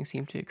transmaxing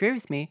seem to agree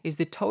with me, is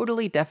the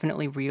totally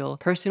definitely real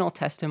personal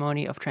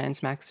testimony of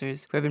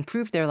transmaxers who have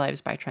improved their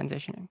lives by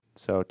transitioning.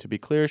 So to be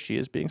clear, she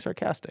is being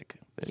sarcastic.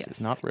 This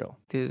is not real.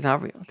 This is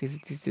not real.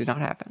 These do not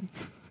happen.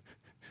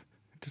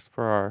 Just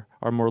for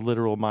our more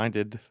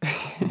literal-minded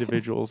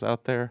individuals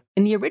out there.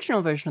 In the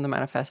original version of the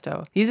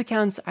manifesto, these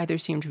accounts either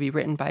seem to be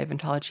written by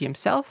Vintology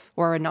himself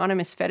or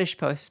anonymous fetish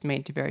posts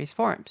made to various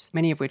forums,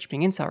 many of which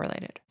being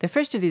incel-related. The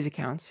first of these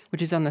accounts,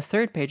 which is on the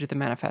third page of the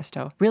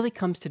manifesto, really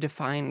comes to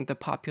define the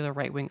popular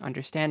right-wing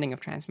understanding of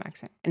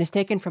transmaxing, and is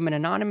taken from an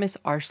anonymous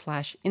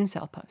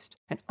r/incel post.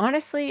 And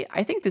honestly,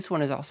 I think this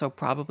one is also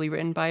probably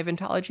written by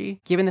Vintology,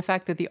 given the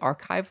fact that the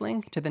archive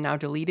link to the now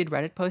deleted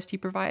Reddit post he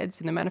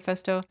provides in the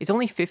manifesto is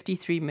only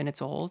 53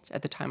 minutes old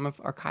at the time of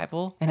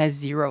archival and has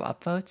 0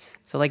 upvotes.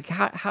 So like,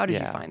 how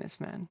did you find this,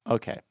 man?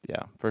 Okay,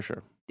 yeah, for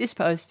sure. This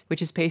post,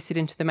 which is pasted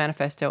into the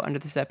manifesto under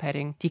the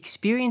subheading, The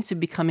Experience of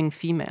Becoming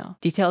Female,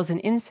 details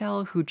an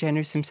incel who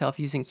genders himself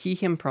using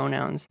he/him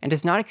pronouns and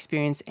does not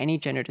experience any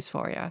gender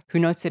dysphoria, who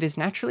notes that his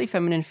naturally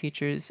feminine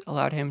features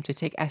allowed him to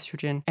take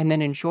estrogen and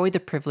then enjoy the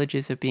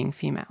privileges of being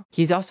female.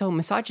 He's also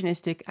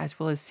misogynistic as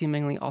well as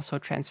seemingly also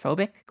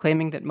transphobic,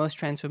 claiming that most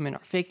trans women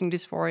are faking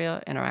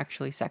dysphoria and are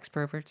actually sex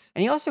perverts.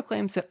 And he also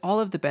claims that all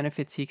of the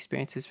benefits he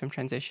experiences from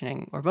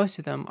transitioning, or most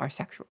of them, are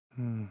sexual.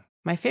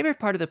 My favorite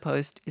part of the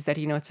post is that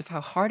he notes of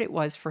how hard it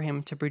was for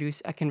him to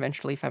produce a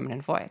conventionally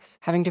feminine voice,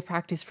 having to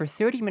practice for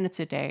 30 minutes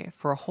a day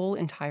for a whole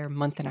entire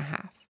month and a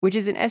half, which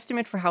is an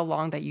estimate for how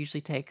long that usually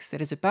takes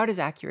that is about as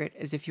accurate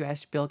as if you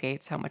asked Bill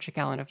Gates how much a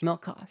gallon of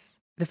milk costs.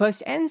 The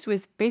post ends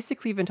with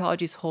basically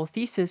Vintology's whole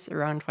thesis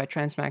around why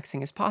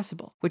transmaxing is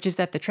possible, which is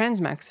that the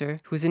transmaxer,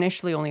 who is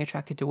initially only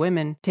attracted to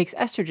women, takes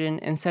estrogen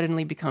and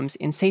suddenly becomes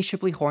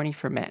insatiably horny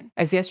for men,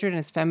 as the estrogen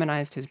has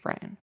feminized his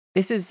brain.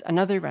 This is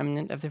another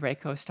remnant of the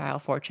Reiko-style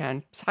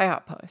 4chan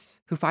psyop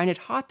posts, who find it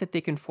hot that they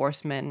can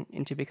force men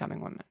into becoming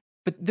women.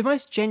 But the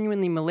most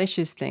genuinely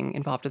malicious thing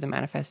involved in the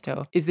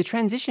manifesto is the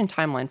transition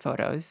timeline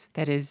photos,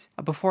 that is,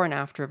 a before and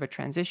after of a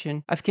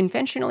transition, of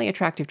conventionally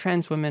attractive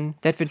trans women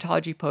that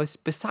Vintology posts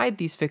beside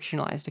these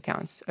fictionalized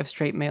accounts of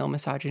straight male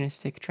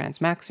misogynistic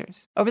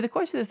transmaxers. Over the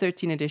course of the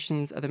 13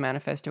 editions of the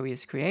manifesto he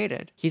has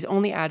created, he's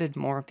only added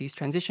more of these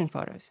transition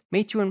photos,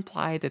 made to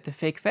imply that the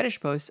fake fetish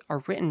posts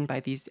are written by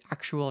these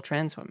actual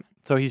trans women.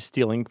 So he's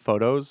stealing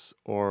photos,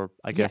 or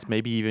I guess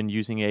maybe even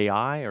using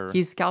AI, or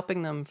he's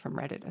scalping them from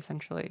Reddit,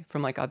 essentially,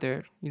 from like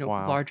other,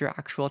 larger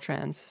actual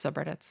trans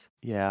subreddits.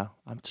 Yeah,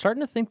 I'm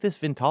starting to think this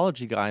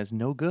Vintology guy is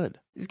no good.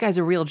 This guy's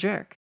a real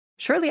jerk.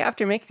 Shortly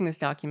after making this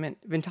document,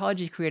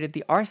 Vintology created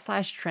the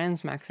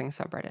r/transmaxxing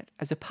subreddit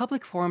as a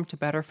public forum to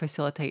better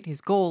facilitate his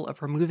goal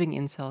of removing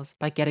incels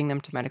by getting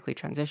them to medically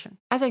transition.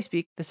 As I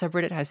speak, the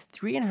subreddit has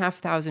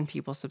 3,500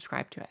 people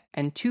subscribed to it,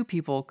 and 2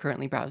 people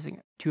currently browsing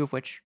it, 2 of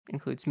which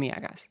includes me, I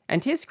guess.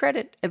 And to his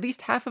credit, at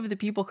least half of the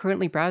people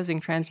currently browsing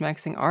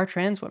transmaxxing are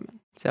trans women.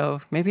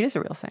 So maybe it is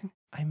a real thing.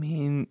 I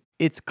mean,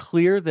 it's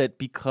clear that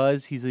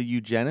because he's a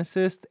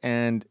eugenicist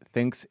and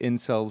thinks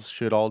incels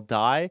should all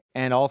die,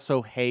 and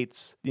also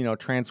hates,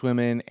 trans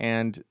women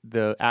and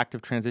the act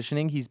of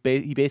transitioning,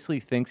 he basically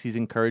thinks he's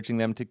encouraging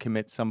them to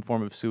commit some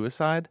form of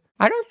suicide.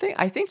 I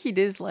think he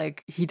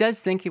does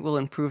think it will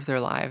improve their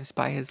lives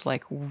by his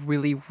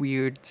really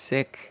weird,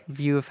 sick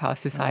view of how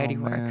society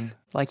works.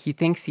 Like he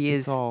thinks he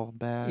is all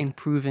bad.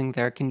 Improving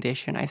their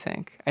condition, I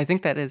think. I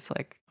think that is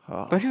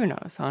but who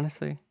knows,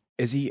 honestly.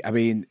 Is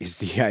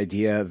the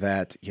idea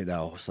that,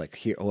 it's like,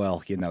 here,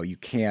 you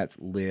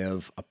can't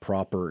live a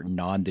proper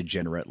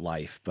non-degenerate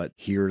life, but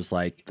here's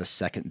like the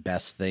second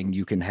best thing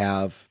you can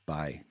have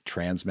by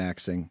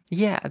transmaxing?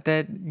 Yeah,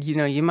 that,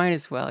 you might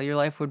as well. Your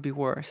life would be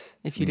worse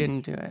if you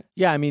didn't do it.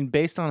 Yeah, I mean,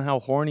 based on how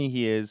horny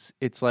he is,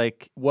 it's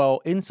like,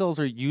 well, incels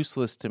are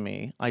useless to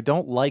me. I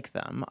don't like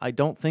them. I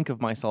don't think of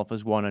myself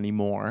as one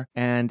anymore.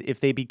 And if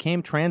they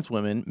became trans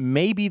women,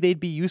 maybe they'd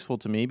be useful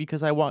to me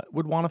because I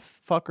would want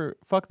to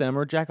fuck them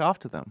or jack off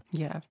to them.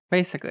 Yeah,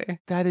 basically.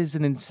 That is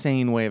an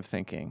insane way of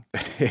thinking.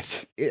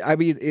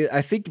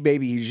 I think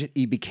maybe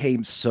he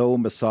became so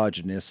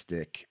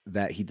misogynistic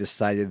that he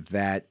decided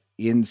that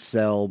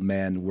incel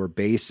men were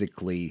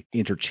basically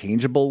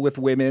interchangeable with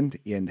women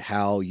in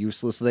how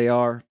useless they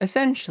are?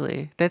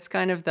 Essentially, that's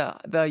kind of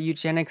the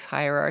eugenics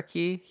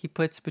hierarchy he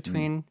puts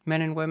between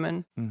men and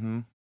women. Mm-hmm.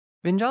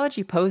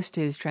 Vindology posts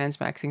his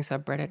Transmaxxing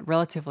subreddit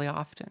relatively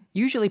often,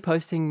 usually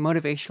posting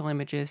motivational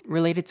images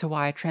related to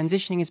why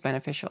transitioning is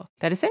beneficial,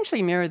 that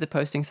essentially mirror the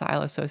posting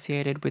style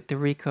associated with the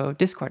Rico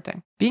Discord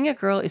thing. Being a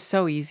girl is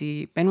so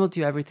easy, men will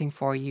do everything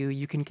for you,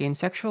 you can gain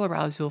sexual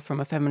arousal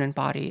from a feminine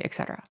body,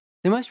 etc.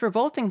 The most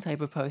revolting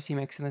type of post he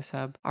makes in the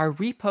sub are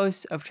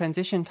reposts of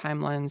transition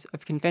timelines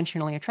of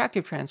conventionally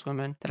attractive trans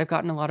women that have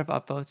gotten a lot of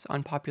upvotes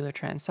on popular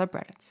trans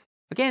subreddits.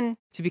 Again,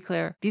 to be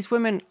clear, these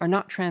women are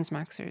not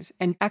transmaxers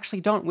and actually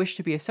don't wish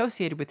to be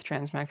associated with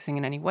transmaxing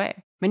in any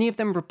way. Many of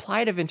them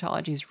reply to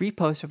Vintology's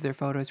repost of their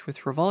photos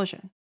with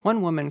revulsion.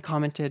 One woman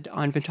commented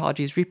on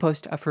Vintology's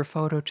repost of her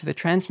photo to the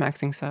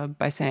Transmaxxing sub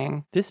by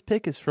saying, "This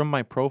pic is from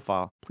my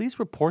profile. Please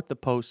report the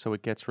post so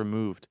it gets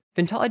removed."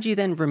 Vintology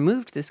then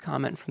removed this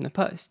comment from the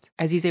post,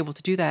 as he's able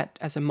to do that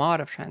as a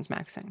mod of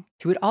Transmaxxing.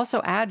 He would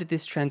also add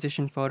this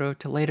transition photo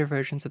to later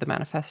versions of the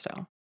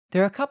manifesto.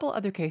 There are a couple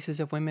other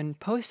cases of women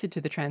posted to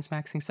the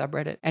Transmaxxing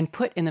subreddit and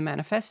put in the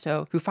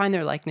manifesto who find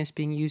their likeness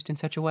being used in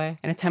such a way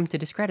and attempt to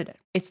discredit it.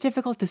 It's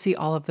difficult to see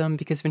all of them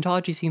because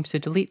Vintology seems to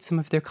delete some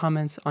of their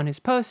comments on his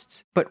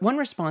posts, but one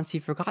response he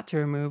forgot to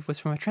remove was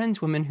from a trans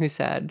woman who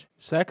said,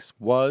 "Sex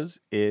was,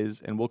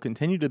 is, and will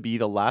continue to be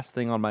the last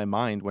thing on my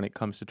mind when it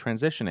comes to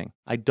transitioning.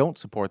 I don't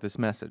support this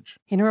message."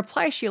 In a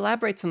reply, she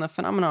elaborates on the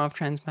phenomena of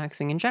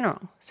Transmaxxing in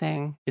general,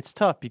 saying, "It's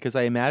tough because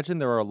I imagine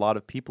there are a lot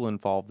of people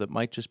involved that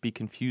might just be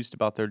confused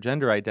about their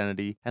gender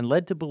identity and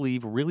led to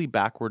believe really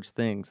backwards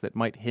things that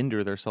might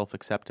hinder their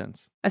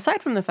self-acceptance."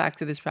 Aside from the fact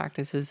that this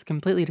practice is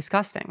completely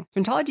disgusting,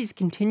 Vintology's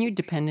continued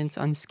dependence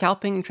on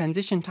scalping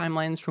transition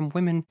timelines from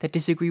women that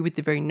disagree with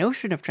the very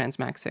notion of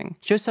transmaxing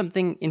shows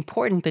something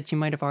important that you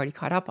might have already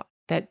caught up on.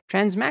 That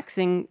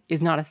transmaxing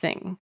is not a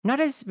thing. Not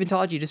as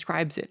Vintology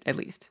describes it, at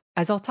least.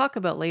 As I'll talk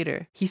about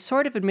later, he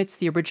sort of admits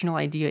the original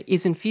idea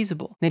isn't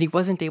feasible, that he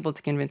wasn't able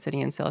to convince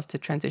any incels to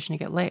transition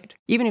to get laid,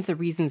 even if the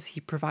reasons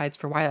he provides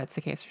for why that's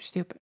the case are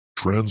stupid.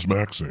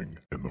 Transmaxxing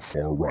and the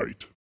far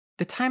right.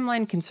 The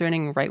timeline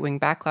concerning right-wing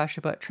backlash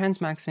about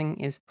transmaxing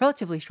is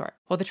relatively short.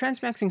 While the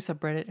Transmaxxing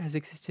subreddit has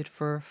existed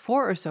for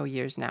 4 or so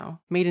years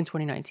now, made in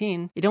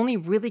 2019, it only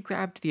really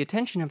grabbed the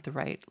attention of the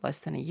right less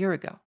than a year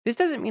ago. This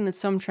doesn't mean that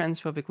some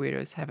transphobic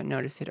weirdos haven't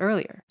noticed it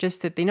earlier,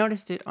 just that they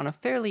noticed it on a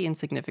fairly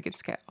insignificant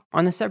scale.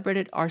 On the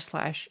subreddit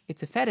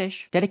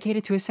r/itsafetish,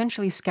 dedicated to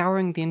essentially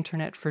scouring the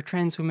internet for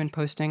trans women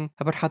posting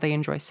about how they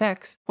enjoy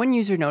sex, one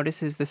user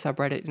notices the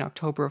subreddit in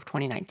October of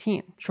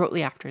 2019,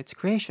 shortly after its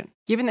creation.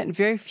 Given that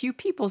very few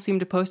people seem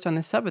to post on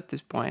the sub at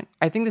this point,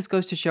 I think this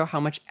goes to show how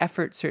much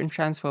effort certain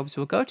transphobes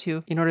will go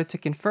to in order to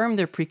confirm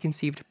their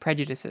preconceived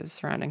prejudices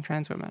surrounding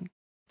trans women.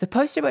 The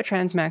post about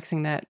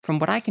transmaxing that, from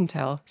what I can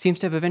tell, seems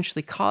to have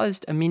eventually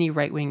caused a mini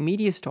right-wing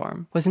media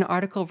storm was an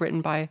article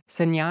written by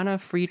Sanjana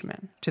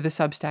Friedman to the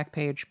Substack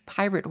page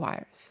Pirate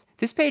Wires.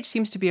 This page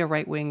seems to be a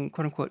right-wing,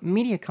 quote-unquote,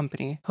 media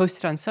company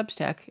hosted on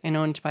Substack and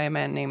owned by a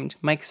man named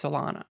Mike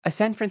Solana, a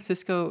San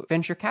Francisco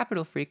venture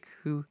capital freak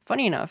who,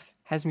 funny enough,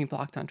 has me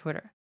blocked on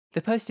Twitter.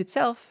 The post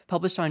itself,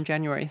 published on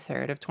January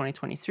 3rd of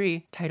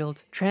 2023,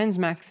 titled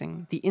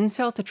Transmaxxing, the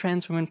Incel to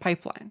Trans Woman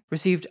Pipeline,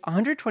 received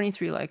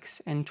 123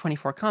 likes and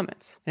 24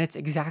 comments, and it's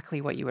exactly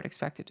what you would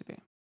expect it to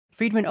be.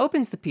 Friedman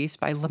opens the piece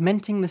by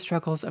lamenting the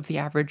struggles of the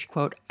average,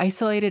 quote,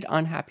 isolated,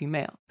 unhappy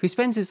male, who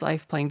spends his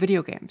life playing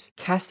video games,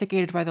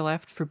 castigated by the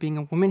left for being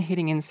a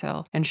woman-hating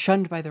incel, and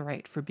shunned by the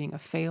right for being a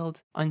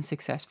failed,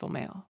 unsuccessful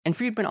male. And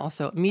Friedman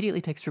also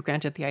immediately takes for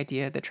granted the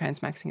idea that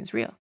transmaxing is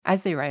real.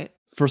 As they write,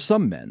 for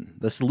some men,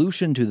 the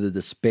solution to the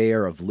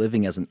despair of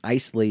living as an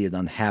isolated,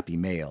 unhappy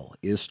male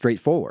is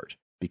straightforward.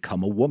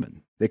 Become a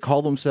woman. They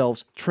call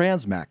themselves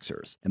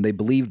transmaxers, and they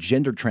believe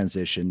gender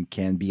transition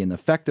can be an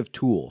effective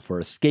tool for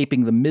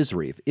escaping the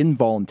misery of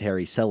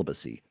involuntary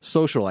celibacy,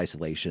 social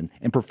isolation,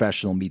 and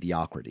professional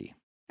mediocrity.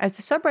 As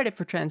the subreddit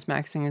for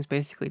transmaxing is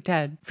basically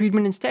dead,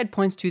 Friedman instead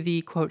points to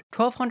the, quote,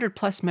 1,200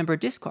 plus member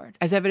Discord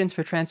as evidence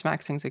for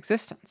transmaxing's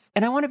existence.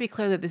 And I want to be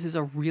clear that this is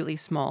a really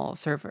small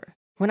server.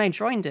 When I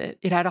joined it,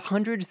 it had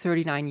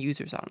 139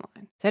 users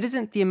online. That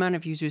isn't the amount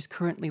of users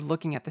currently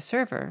looking at the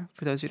server,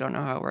 for those who don't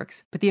know how it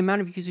works, but the amount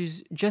of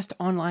users just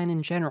online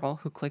in general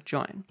who click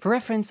join. For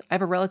reference, I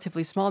have a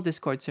relatively small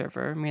Discord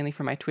server, mainly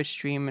for my Twitch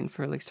stream and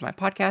for links to my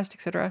podcast,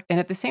 etc., and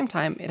at the same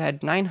time, it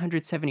had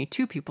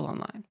 972 people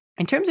online.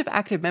 In terms of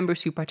active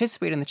members who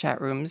participate in the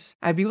chat rooms,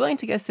 I'd be willing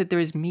to guess that there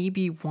is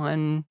maybe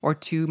 1 or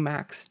 2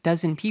 max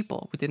dozen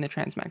people within the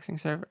transmaxing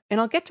server. And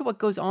I'll get to what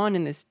goes on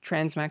in this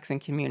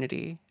transmaxing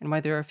community and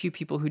why there are a few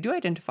people who do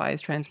identify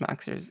as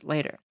transmaxers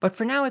later. But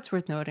for now, it's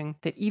worth noting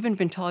that even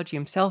Vintology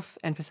himself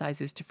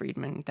emphasizes to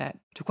Friedman that,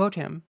 to quote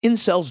him,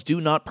 incels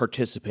do not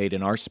participate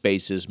in our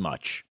spaces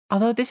much.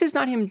 Although this is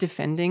not him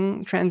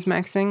defending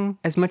transmaxing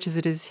as much as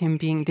it is him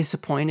being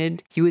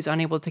disappointed he was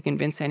unable to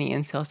convince any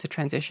incels to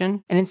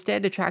transition, and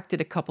instead attracted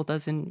a couple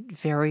dozen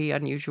very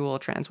unusual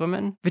trans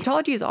women.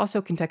 Vintology is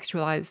also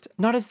contextualized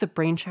not as the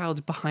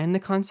brainchild behind the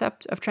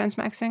concept of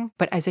transmaxing,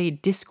 but as a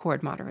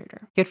Discord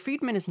moderator. Yet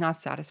Friedman is not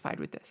satisfied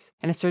with this,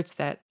 and asserts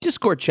that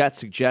Discord chat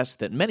suggests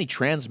that many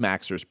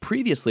transmaxers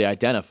previously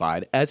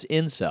identified as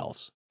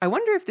incels. I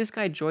wonder if this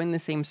guy joined the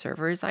same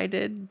server as I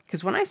did,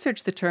 because when I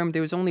searched the term,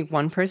 there was only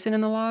one person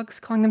in the logs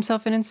calling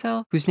themselves an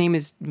incel, whose name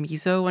is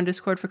Mizo on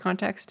Discord for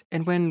context,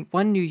 and when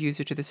one new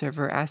user to the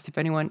server asked if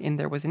anyone in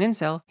there was an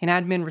incel, an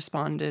admin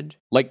responded,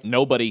 Like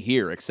nobody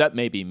here, except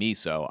maybe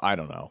Miso, I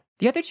don't know.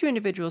 The other two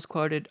individuals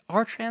quoted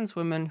are trans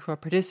women who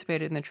have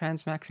participated in the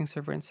transmaxing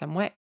server in some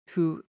way,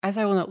 who, as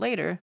I will note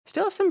later,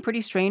 still have some pretty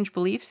strange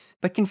beliefs,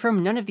 but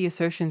confirm none of the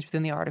assertions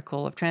within the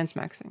article of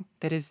transmaxing,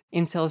 that is,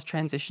 incels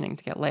transitioning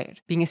to get laid,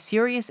 being a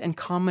serious and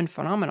common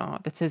phenomenon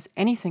that says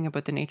anything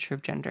about the nature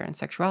of gender and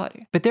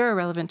sexuality. But they're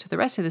irrelevant to the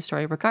rest of the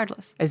story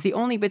regardless, as the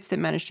only bits that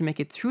manage to make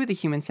it through the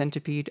human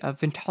centipede of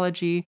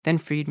Vintology, then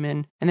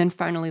Friedman, and then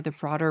finally the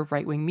broader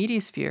right-wing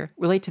media sphere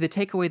relate to the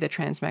takeaway that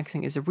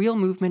transmaxing is a real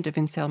movement of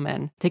incel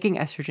men taking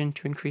estrogen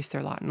to increase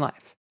their lot in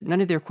life. None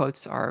of their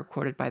quotes are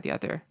quoted by the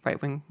other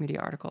right-wing media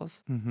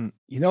articles.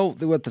 You know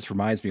what this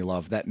reminds me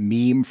of? That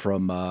meme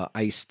from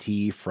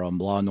Ice-T from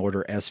Law and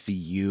Order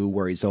SVU,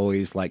 where he's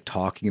always like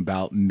talking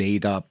about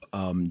made-up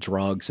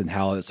drugs and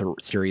how it's a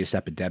serious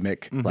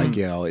epidemic. Like,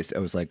 you know, it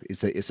was like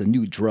it's a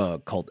new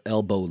drug called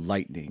elbow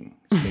lightning.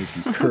 It's made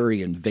from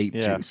curry and vape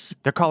juice.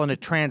 They're calling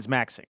it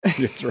transmaxing.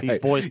 That's right. These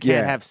boys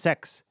can't have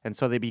sex, and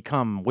so they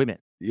become women.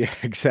 Yeah,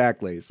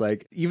 exactly. It's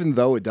like, even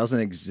though it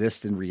doesn't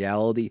exist in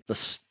reality, the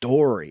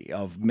story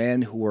of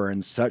men who are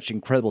in such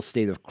incredible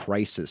state of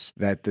crisis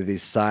that they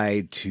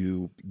decide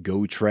to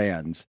go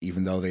trans,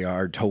 even though they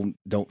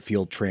don't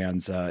feel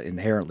trans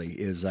inherently,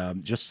 is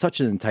just such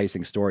an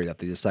enticing story that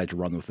they decide to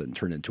run with it and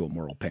turn it into a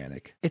moral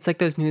panic. It's like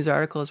those news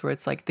articles where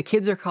it's like, the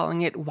kids are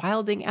calling it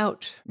wilding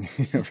out.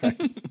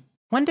 Right.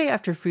 One day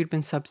after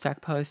Friedman's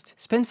Substack post,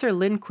 Spencer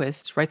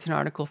Lindquist writes an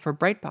article for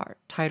Breitbart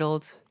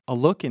titled, A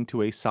look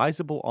into a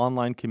sizable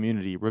online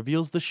community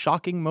reveals the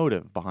shocking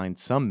motive behind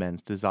some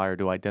men's desire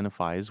to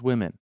identify as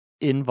women: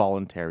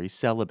 involuntary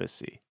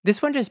celibacy.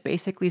 This one just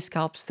basically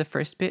scalps the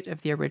first bit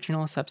of the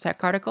original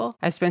Substack article,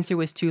 as Spencer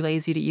was too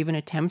lazy to even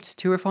attempt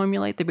to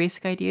reformulate the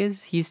basic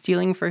ideas he's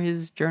stealing for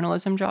his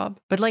journalism job.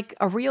 But like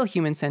a real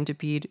human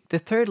centipede, the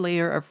third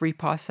layer of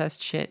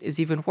reprocessed shit is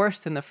even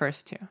worse than the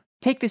first two.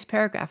 Take this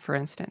paragraph, for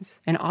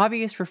instance, an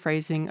obvious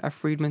rephrasing of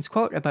Friedman's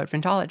quote about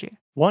Vintology.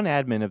 One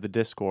admin of the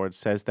Discord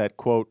says that,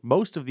 quote,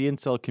 most of the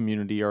incel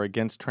community are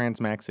against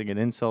transmaxing and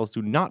incels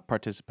do not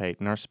participate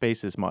in our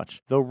spaces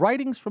much, though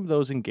writings from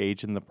those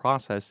engaged in the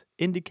process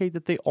indicate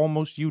that they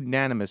almost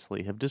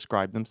unanimously have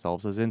described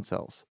themselves as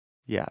incels.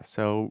 Yeah,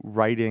 so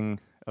writing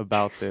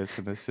about this,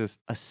 and it's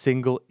just a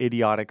single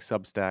idiotic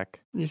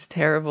Substack. Just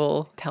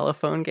terrible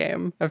telephone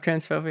game of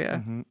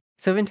transphobia.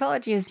 So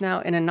Vintology is now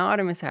an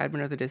anonymous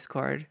admin of the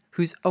Discord,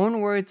 whose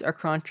own words are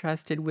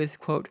contrasted with,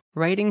 quote,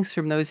 writings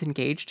from those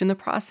engaged in the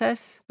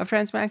process of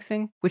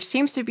transmaxing, which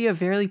seems to be a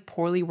very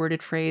poorly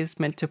worded phrase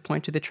meant to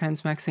point to the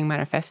Transmaxxing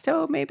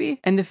manifesto, maybe,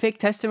 and the fake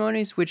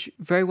testimonies, which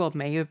very well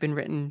may have been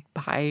written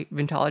by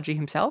Vintology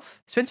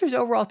himself. Spencer's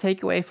overall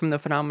takeaway from the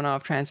phenomena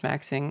of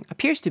transmaxing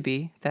appears to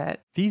be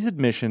that these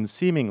admissions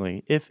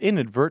seemingly, if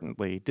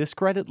inadvertently,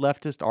 discredit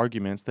leftist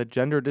arguments that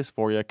gender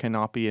dysphoria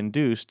cannot be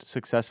induced,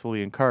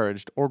 successfully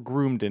encouraged, or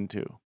groomed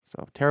into.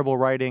 So, terrible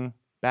writing.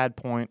 Bad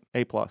point,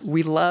 A+.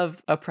 We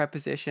love a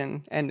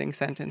preposition ending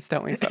sentence,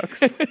 don't we,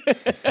 folks?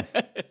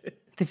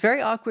 The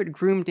very awkward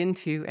groomed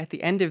into at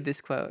the end of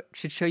this quote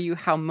should show you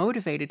how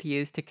motivated he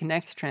is to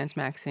connect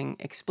transmaxing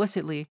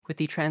explicitly with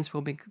the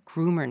transphobic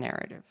groomer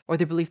narrative, or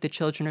the belief that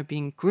children are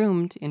being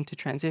groomed into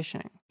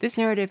transitioning. This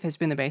narrative has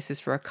been the basis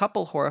for a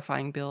couple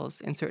horrifying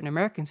bills in certain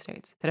American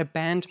states that have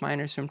banned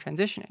minors from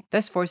transitioning,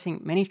 thus forcing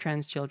many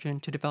trans children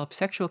to develop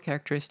sexual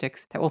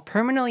characteristics that will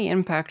permanently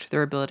impact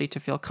their ability to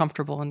feel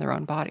comfortable in their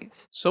own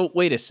bodies. So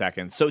wait a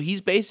second. So he's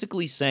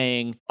basically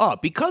saying,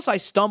 because I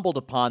stumbled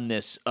upon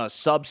this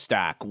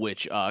Substack,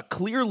 which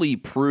clearly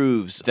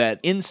proves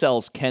that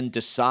incels can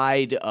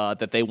decide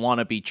that they want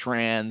to be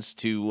trans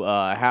to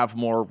have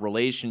more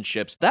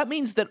relationships, that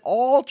means that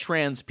all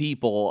trans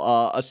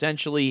people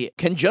essentially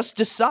can just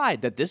decide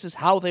that this is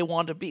how they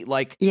want to be.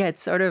 Like, yeah,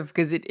 it's sort of,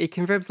 because it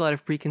confirms a lot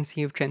of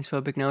preconceived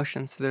transphobic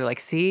notions. So they're like,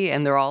 see,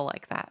 and they're all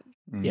like that.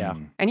 Yeah.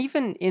 And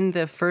even in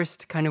the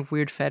first kind of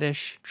weird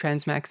fetish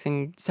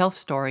transmaxing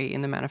self-story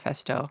in the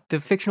manifesto,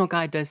 the fictional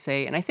guy does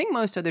say, and I think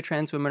most other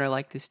trans women are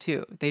like this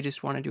too, they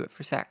just want to do it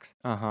for sex.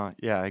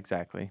 Yeah,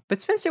 exactly.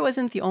 But Spencer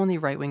wasn't the only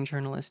right-wing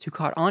journalist who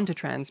caught on to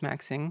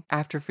transmaxing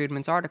after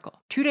Friedman's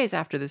article. 2 days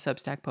after the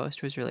Substack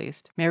post was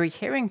released, Mary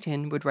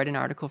Harrington would write an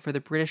article for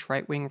the British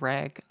right-wing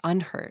rag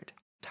Unheard,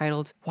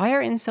 titled, Why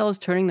Are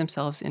Incels Turning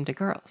Themselves into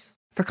Girls?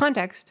 For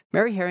context,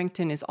 Mary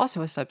Harrington is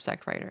also a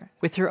Substack writer,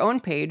 with her own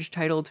page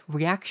titled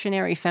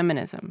Reactionary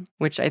Feminism,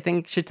 which I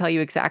think should tell you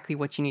exactly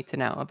what you need to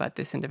know about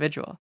this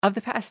individual. Of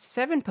the past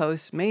 7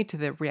 posts made to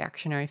the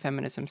Reactionary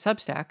Feminism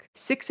Substack,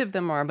 6 of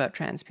them are about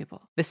trans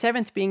people, the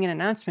 7th being an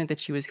announcement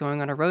that she was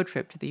going on a road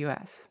trip to the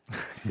US.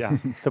 Yeah,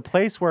 the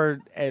place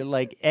where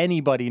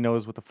anybody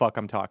knows what the fuck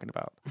I'm talking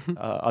about,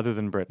 other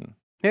than Britain.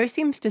 Mary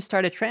seems to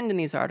start a trend in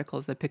these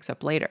articles that picks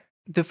up later.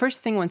 The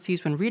first thing one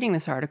sees when reading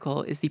this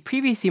article is the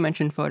previously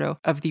mentioned photo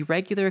of the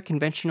regular,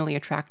 conventionally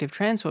attractive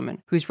trans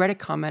woman whose Reddit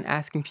comment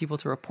asking people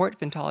to report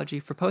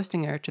Vintology for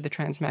posting her to the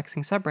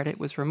Transmaxxing subreddit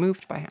was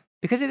removed by him.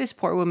 Because of this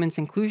poor woman's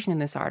inclusion in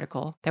this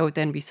article, that would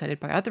then be cited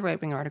by other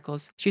right-wing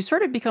articles, she's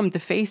sort of become the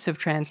face of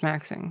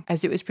Transmaxxing,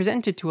 as it was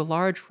presented to a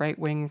large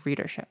right-wing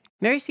readership.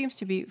 Mary seems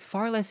to be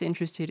far less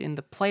interested in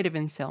the plight of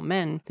incel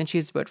men than she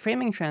is about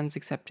framing trans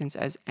acceptance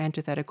as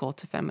antithetical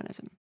to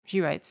feminism. She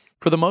writes,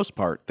 For the most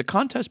part, the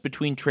contest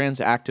between trans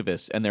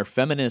activists and their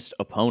feminist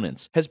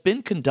opponents has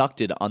been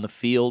conducted on the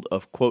field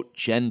of, quote,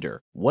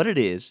 gender, what it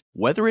is,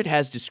 whether it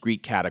has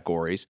discrete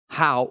categories,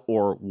 how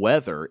or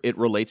whether it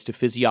relates to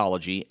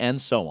physiology, and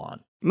so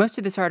on. Most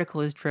of this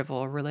article is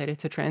drivel related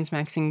to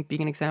transmaxing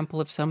being an example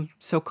of some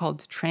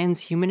so-called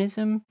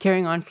transhumanism,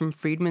 carrying on from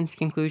Friedman's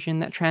conclusion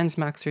that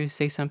transmaxers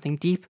say something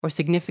deep or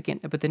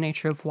significant about the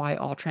nature of why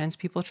all trans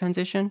people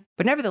transition.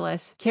 But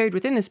nevertheless, carried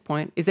within this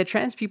point is that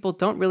trans people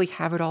don't really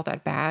have it all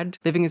that bad,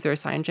 living as their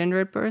assigned gender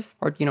at birth,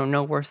 or,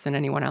 no worse than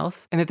anyone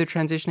else, and that they're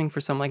transitioning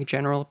for some,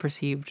 general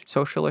perceived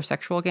social or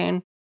sexual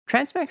gain.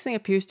 Transmaxxing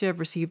appears to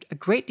have received a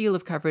great deal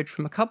of coverage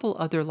from a couple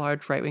other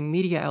large right-wing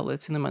media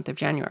outlets in the month of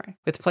January,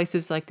 with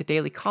places like the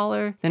Daily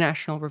Caller, the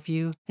National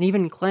Review, and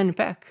even Glenn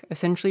Beck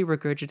essentially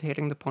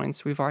regurgitating the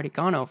points we've already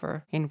gone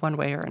over in one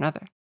way or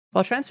another.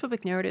 While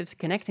transphobic narratives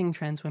connecting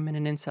trans women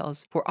and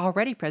incels were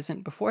already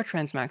present before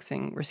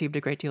Transmaxxing received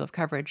a great deal of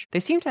coverage, they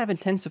seem to have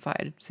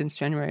intensified since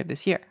January of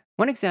this year.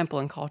 One example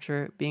in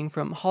culture being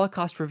from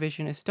Holocaust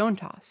revisionist Stone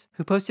Toss,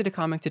 who posted a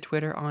comic to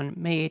Twitter on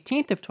May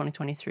 18th of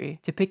 2023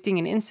 depicting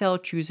an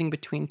incel choosing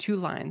between 2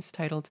 lines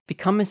titled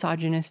Become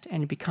Misogynist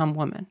and Become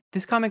Woman.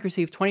 This comic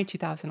received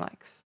 22,000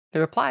 likes. The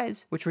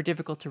replies, which were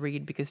difficult to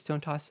read because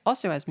Stone Toss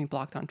also has me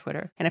blocked on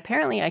Twitter, and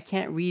apparently I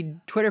can't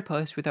read Twitter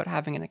posts without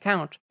having an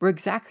account, were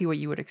exactly what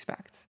you would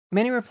expect.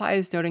 Many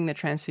replies noting that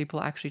trans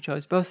people actually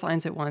chose both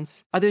lines at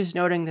once, others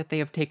noting that they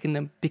have taken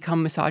the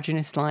become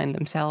misogynist line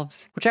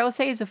themselves, which I will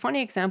say is a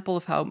funny example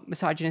of how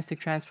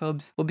misogynistic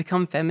transphobes will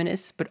become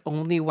feminists, but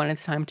only when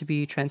it's time to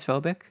be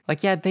transphobic.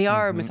 They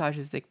are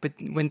misogynistic, but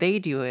when they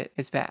do it,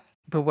 it's bad.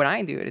 But when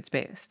I do it, it's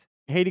based.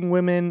 Hating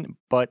women,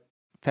 but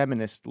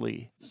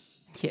feministly.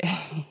 Yeah.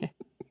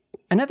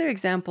 Another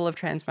example of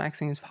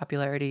Transmaxxing's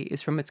popularity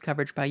is from its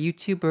coverage by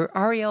YouTuber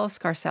Arielle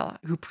Scarcella,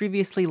 who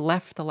previously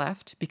left the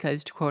left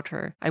because, to quote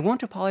her, I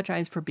won't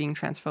apologize for being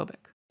transphobic.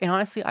 And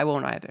honestly, I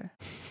won't either.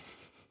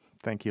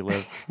 Thank you,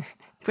 Liv.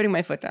 Putting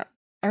my foot down.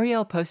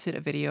 Arielle posted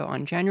a video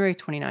on January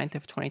 29th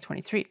of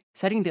 2023,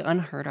 citing the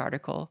Unheard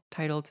article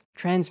titled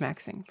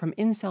Transmaxxing, From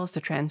Incels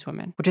to Trans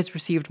Women, which has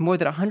received more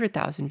than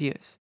 100,000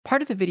 views.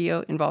 Part of the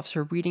video involves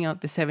her reading out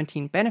the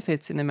 17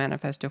 benefits in the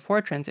manifesto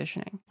for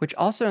transitioning, which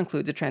also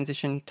includes a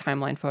transition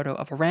timeline photo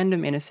of a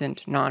random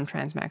innocent,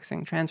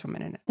 non-transmaxing trans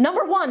woman in it.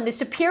 Number 1, the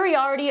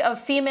superiority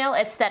of female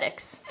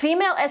aesthetics.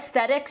 Female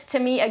aesthetics, to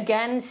me,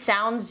 again,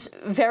 sounds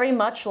very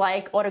much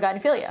like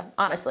autogynephilia,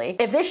 honestly.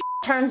 If this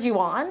turns you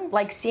on,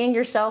 like seeing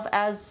yourself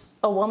as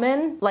a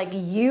woman, like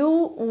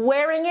you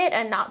wearing it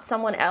and not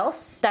someone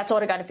else, that's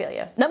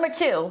autogynephilia. Number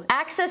 2,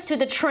 access to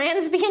the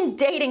transbian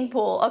dating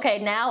pool. Okay,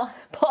 now,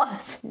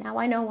 pause. Now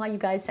I know why you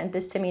guys sent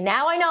this to me.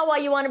 Now I know why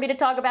you wanted me to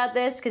talk about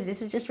this, because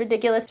this is just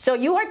ridiculous. So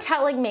you are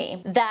telling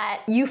me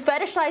that you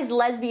fetishize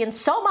lesbians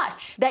so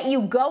much that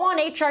you go on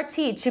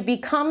HRT to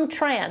become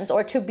trans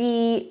or to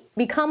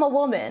become a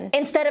woman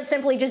instead of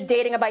simply just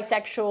dating a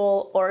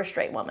bisexual or a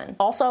straight woman.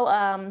 Also,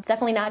 it's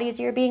definitely not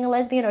easier being a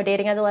lesbian or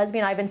dating as a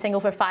lesbian. I've been single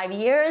for 5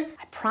 years.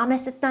 I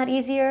promise it's not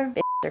easier.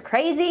 They're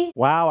crazy.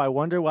 Wow, I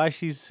wonder why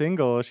she's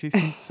single. She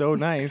seems so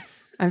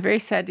nice. I'm very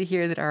sad to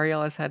hear that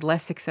Arielle has had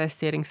less success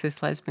dating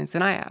cis lesbians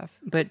than I have.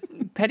 But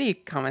petty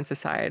comments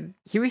aside,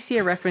 here we see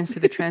a reference to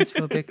the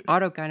transphobic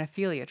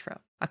autogynephilia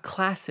trope, a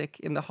classic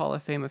in the Hall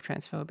of Fame of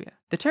transphobia.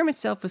 The term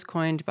itself was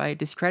coined by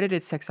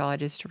discredited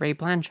sexologist Ray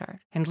Blanchard,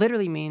 and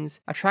literally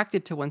means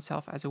attracted to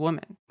oneself as a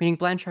woman, meaning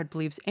Blanchard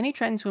believes any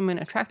trans woman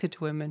attracted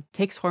to women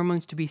takes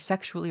hormones to be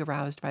sexually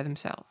aroused by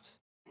themselves.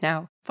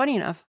 Now, funny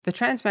enough, the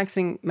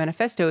Transmaxxing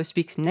manifesto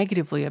speaks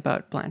negatively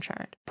about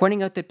Blanchard,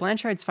 pointing out that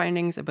Blanchard's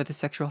findings about the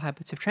sexual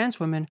habits of trans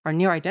women are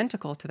near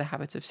identical to the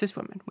habits of cis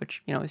women,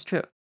 which, is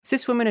true.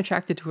 Cis women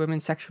attracted to women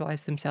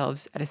sexualize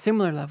themselves at a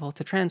similar level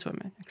to trans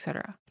women,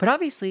 etc. But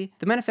obviously,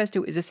 the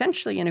manifesto is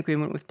essentially in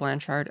agreement with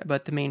Blanchard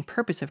about the main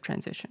purpose of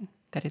transition,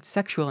 that it's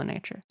sexual in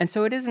nature. And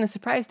so it isn't a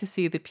surprise to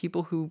see that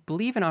people who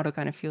believe in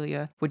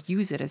autogynephilia would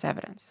use it as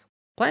evidence.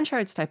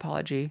 Blanchard's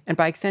typology, and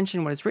by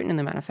extension what is written in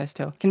the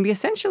manifesto, can be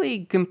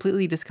essentially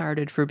completely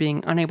discarded for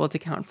being unable to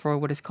account for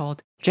what is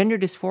called gender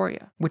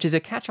dysphoria, which is a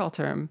catch-all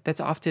term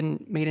that's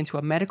often made into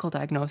a medical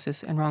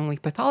diagnosis and wrongly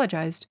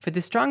pathologized for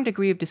the strong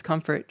degree of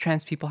discomfort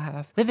trans people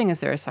have living as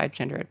their assigned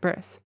gender at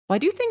birth. Well, I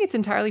do think it's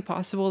entirely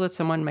possible that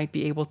someone might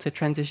be able to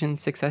transition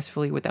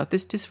successfully without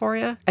this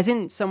dysphoria, as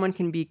in someone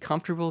can be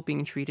comfortable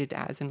being treated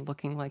as and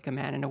looking like a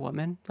man and a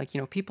woman. Like,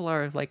 people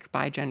are like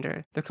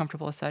bi-gender, they're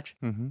comfortable as such.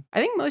 I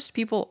think most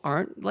people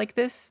aren't like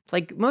this.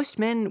 Like, most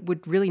men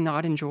would really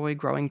not enjoy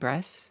growing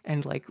breasts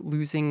and like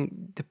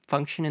losing the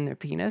function in their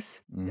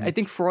penis. I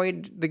think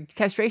Freud, the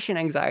castration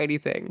anxiety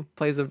thing,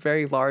 plays a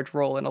very large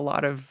role in a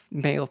lot of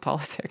male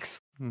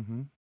politics.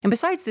 And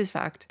besides this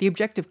fact, the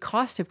objective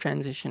cost of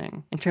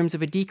transitioning, in terms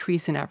of a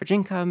decrease in average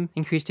income,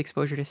 increased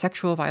exposure to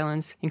sexual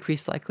violence,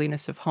 increased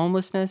likeliness of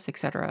homelessness,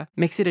 etc.,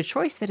 makes it a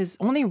choice that is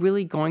only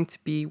really going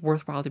to be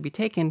worthwhile to be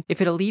taken if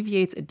it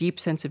alleviates a deep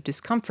sense of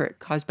discomfort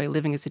caused by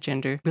living as a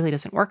gender really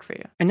doesn't work for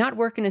you, and not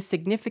work in a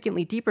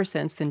significantly deeper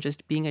sense than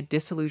just being a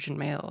disillusioned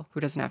male who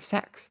doesn't have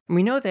sex. And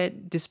we know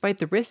that despite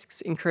the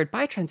risks incurred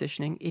by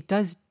transitioning, it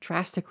does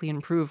drastically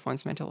improve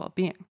one's mental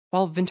well-being.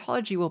 While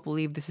Ventology will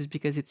believe this is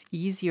because it's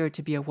easier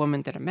to be a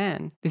woman than a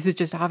man, this is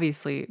just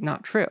obviously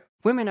not true.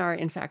 Women are,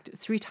 in fact,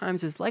 3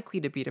 times as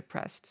likely to be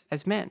depressed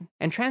as men,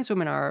 and trans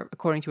women are,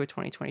 according to a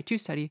 2022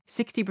 study,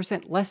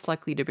 60% less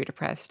likely to be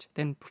depressed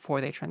than before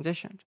they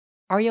transitioned.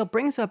 Ariel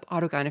brings up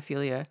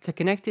autogynephilia to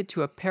connect it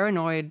to a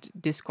paranoid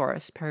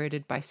discourse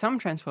parroted by some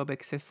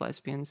transphobic cis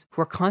lesbians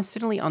who are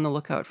constantly on the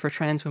lookout for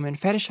trans women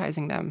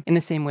fetishizing them in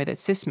the same way that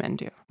cis men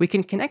do. We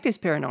can connect this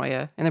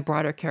paranoia and the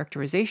broader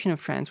characterization of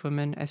trans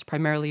women as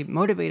primarily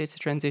motivated to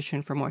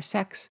transition for more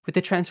sex with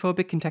the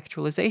transphobic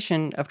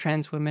contextualization of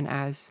trans women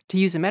as, to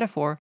use a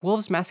metaphor,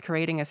 wolves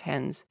masquerading as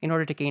hens in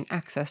order to gain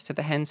access to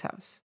the hen's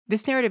house.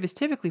 This narrative is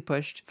typically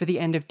pushed for the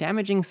end of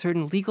damaging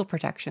certain legal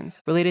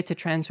protections related to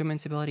trans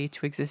women's ability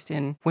to exist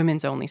in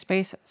women's-only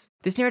spaces.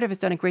 This narrative has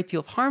done a great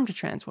deal of harm to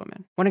trans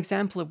women, one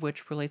example of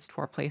which relates to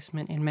our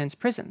placement in men's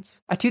prisons.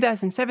 A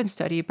 2007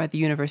 study by the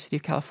University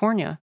of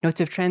California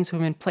notes of trans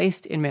women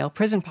placed in male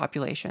prison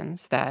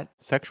populations that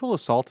sexual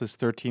assault is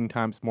 13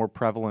 times more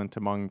prevalent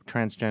among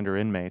transgender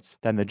inmates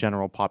than the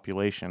general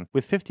population,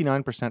 with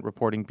 59%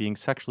 reporting being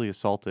sexually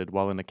assaulted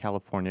while in a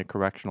California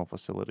correctional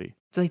facility.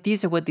 So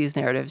these are what these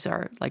narratives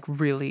are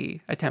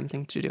really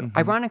attempting to do.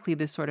 Ironically,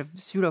 this sort of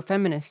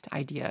pseudo-feminist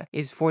idea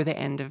is for the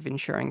end of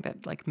ensuring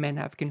that men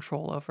have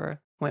control over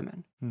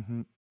women.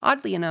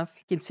 Oddly enough,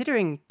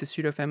 considering the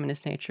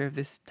pseudo-feminist nature of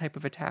this type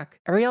of attack,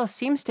 Ariel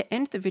seems to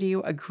end the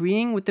video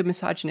agreeing with the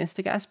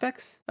misogynistic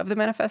aspects of the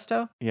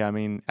manifesto. Yeah, I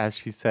mean, as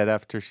she said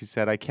after she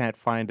said, I can't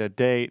find a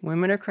date.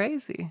 Women are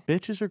crazy.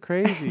 Bitches are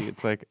crazy.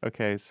 It's like,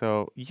 okay,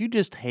 so you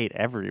just hate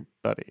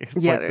everybody. It's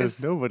yeah, like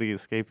there's nobody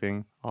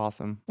escaping.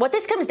 Awesome. What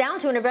this comes down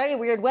to in a very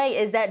weird way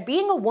is that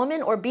being a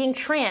woman or being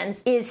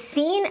trans is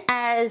seen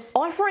as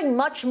offering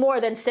much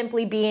more than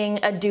simply being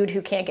a dude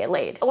who can't get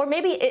laid. Or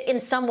maybe in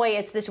some way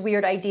it's this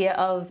weird idea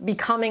of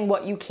becoming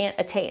what you can't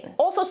attain.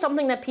 Also,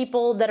 something that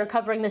people that are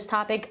covering this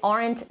topic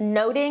aren't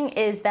noting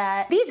is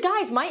that these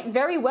guys might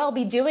very well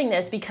be doing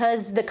this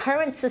because the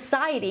current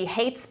society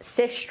hates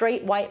cis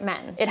straight white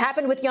men. It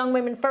happened with young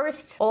women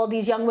first. All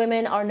these young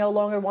women are no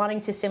longer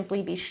wanting to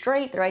simply be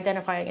straight. They're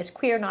identifying as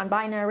queer,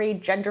 non-binary,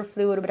 gender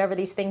fluid, whatever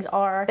these things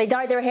are. They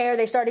dyed their hair,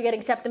 they started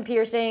getting septum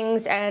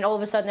piercings, and all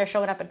of a sudden they're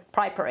showing up at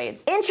pride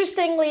parades.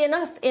 Interestingly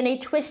enough, in a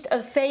twist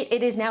of fate,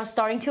 it is now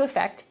starting to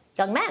affect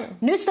young men.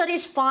 New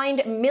studies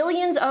find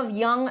millions of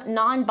young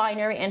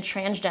non-binary and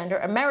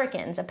transgender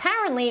Americans.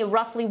 Apparently,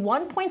 roughly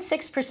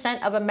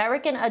 1.6% of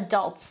American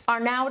adults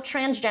are now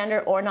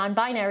transgender or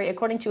non-binary,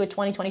 according to a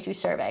 2022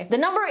 survey. The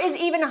number is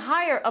even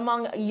higher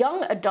among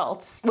young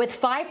adults, with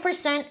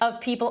 5% of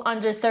people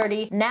under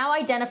 30 now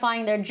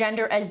identifying their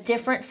gender as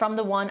different from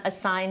the one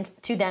assigned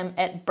to them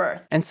at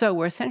birth. And so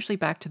we're essentially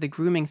back to the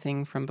grooming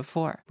thing from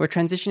before, where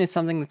transition is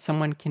something that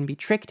someone can be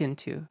tricked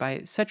into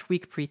by such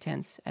weak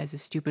pretense as a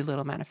stupid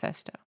little manifesto.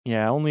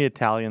 Yeah, only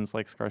Italians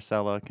like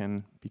Scarcella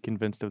can be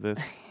convinced of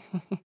this.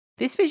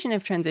 This vision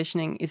of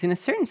transitioning is in a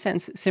certain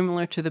sense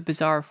similar to the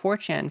bizarre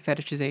 4chan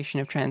fetishization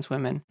of trans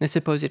women, the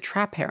supposed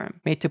trap harem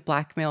made to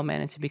blackmail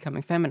men into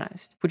becoming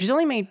feminized, which is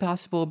only made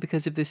possible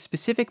because of the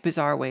specific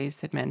bizarre ways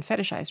that men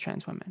fetishize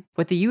trans women.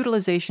 What the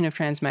utilization of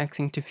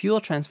transmaxing to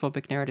fuel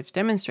transphobic narratives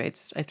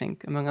demonstrates, I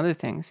think, among other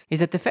things, is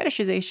that the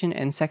fetishization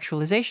and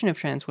sexualization of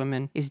trans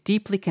women is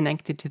deeply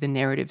connected to the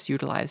narratives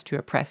utilized to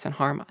oppress and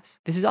harm us.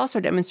 This is also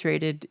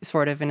demonstrated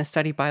sort of in a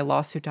study by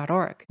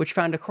lawsuit.org, which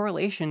found a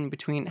correlation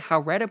between how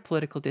red a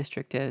political district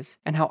is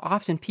and how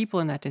often people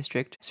in that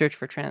district search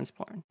for trans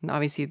porn. And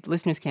obviously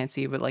listeners can't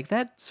see, but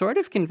that sort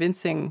of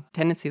convincing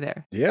tendency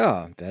there.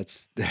 Yeah,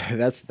 that's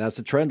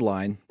a trend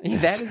line. Yeah,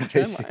 that is a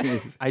trend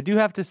line. I do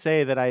have to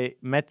say that I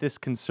met this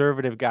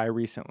conservative guy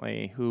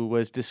recently who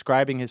was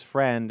describing his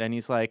friend, and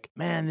he's like,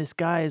 man, this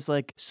guy is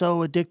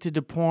so addicted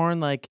to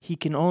porn, he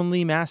can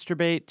only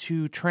masturbate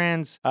to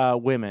trans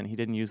women. He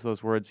didn't use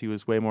those words. He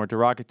was way more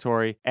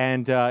derogatory.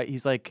 And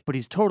he's like, but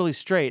he's totally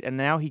straight, and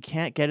now he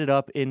can't get it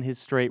up in his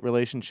straight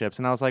relationship relationships.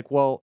 And I was like,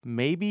 well,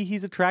 maybe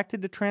he's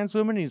attracted to trans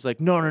women. And he's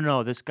like,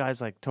 no, this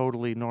guy's like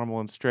totally normal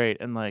and straight.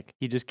 And like,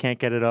 he just can't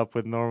get it up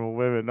with normal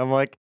women. I'm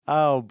like,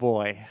 oh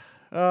boy,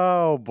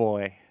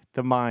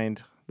 the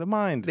mind.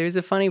 There's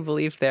a funny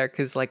belief there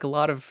because like a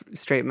lot of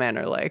straight men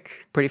are like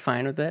pretty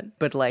fine with it,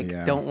 but like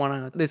don't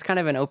want to. There's kind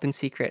of an open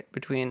secret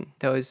between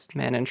those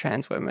men and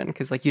trans women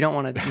because like you don't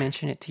want to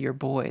mention it to your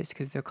boys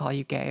because they'll call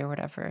you gay or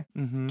whatever.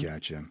 Mm-hmm.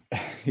 Gotcha.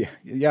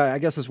 Yeah. I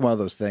guess it's one of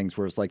those things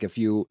where it's like if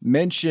you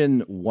mention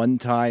one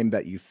time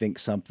that you think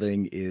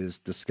something is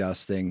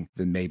disgusting,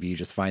 then maybe you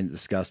just find it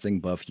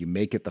disgusting. But if you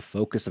make it the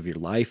focus of your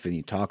life and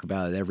you talk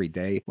about it every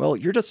day, well,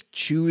 you're just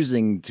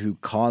choosing to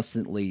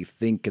constantly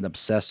think and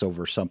obsess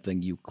over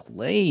something you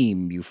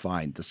claim you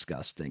find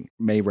disgusting.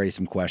 May raise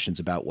some questions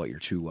about what your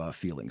true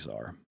feelings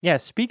are. Yeah,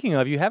 speaking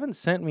of, you haven't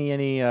sent me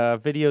any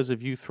videos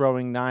of you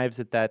throwing knives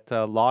at that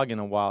log in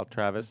a while,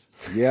 Travis.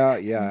 Yeah,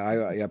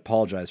 I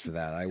apologize for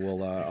that. I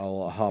will.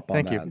 I'll hop on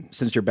Thank that. you.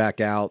 Since you're back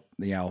out,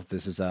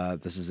 this is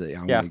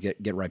I'm going to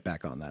get right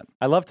back on that.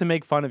 I love to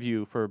make fun of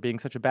you for being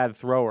such a bad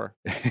thrower.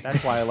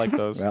 That's why I like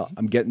those. Well,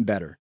 I'm getting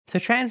better. So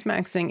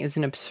transmaxing is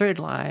an absurd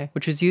lie,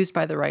 which is used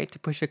by the right to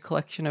push a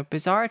collection of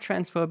bizarre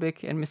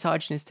transphobic and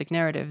misogynistic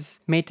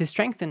narratives made to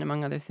strengthen,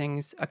 among other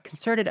things, a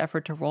concerted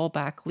effort to roll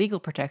back legal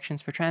protections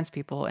for trans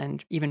people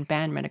and even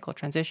ban medical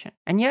transition.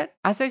 And yet,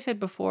 as I said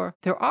before,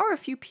 there are a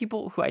few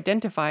people who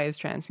identify as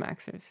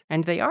transmaxers,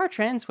 and they are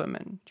trans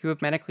women who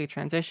have medically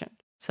transitioned.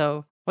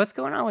 So what's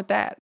going on with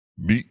that?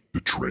 Meet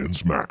the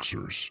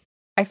Transmaxxers.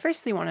 I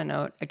firstly want to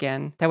note,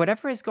 again, that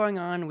whatever is going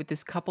on with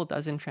this couple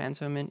dozen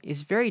trans women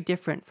is very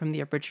different from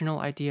the original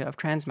idea of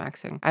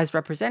transmaxing, as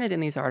represented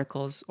in these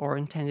articles or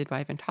intended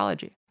by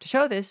Ventology. To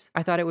show this,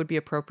 I thought it would be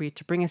appropriate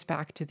to bring us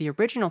back to the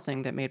original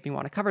thing that made me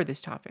want to cover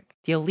this topic,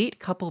 the elite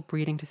couple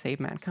breeding to save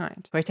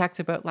mankind, who I talked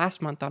about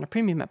last month on a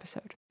premium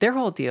episode. Their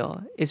whole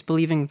deal is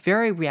believing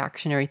very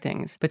reactionary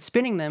things, but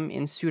spinning them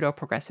in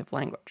pseudo-progressive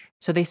language.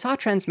 So they saw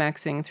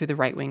transmaxing through the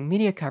right-wing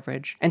media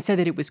coverage and said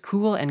that it was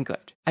cool and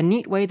good, a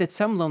neat way that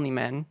some lonely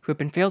men who have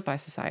been failed by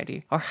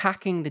society are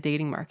hacking the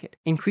dating market,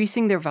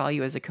 increasing their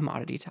value as a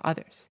commodity to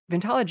others.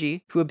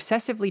 Ventology, who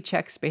obsessively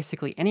checks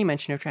basically any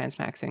mention of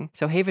transmaxing,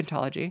 so hey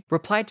Ventology,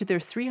 replied to their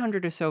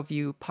 300 or so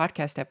view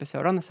podcast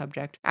episode on the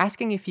subject,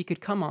 asking if he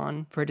could come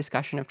on for a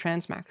discussion of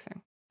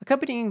transmaxing.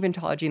 Accompanying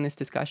Ventology in this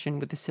discussion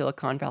with the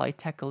Silicon Valley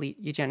tech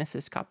elite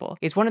eugenicist couple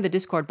is one of the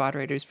Discord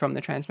moderators from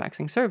the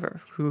Transmaxxing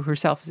server, who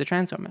herself is a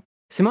trans woman.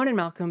 Simone and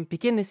Malcolm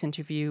begin this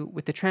interview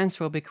with the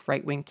transphobic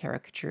right-wing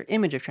caricature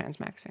image of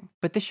transmaxing,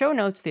 but the show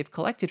notes they've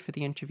collected for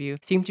the interview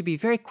seem to be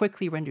very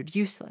quickly rendered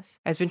useless,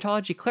 as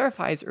Ventology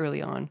clarifies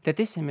early on that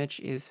this image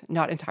is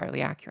not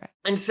entirely accurate.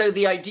 And so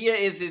the idea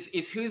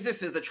is who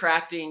this is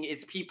attracting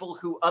is people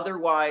who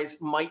otherwise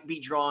might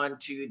be drawn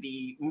to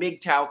the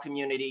MGTOW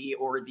community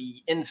or the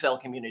incel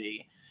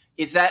community.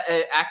 Is that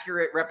an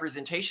accurate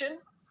representation?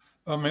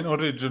 I mean,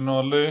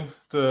 originally,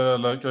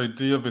 the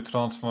idea with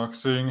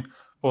transmaxing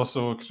was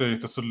to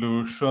create a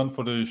solution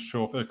for the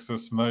issue of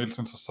excess males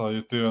in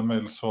society, and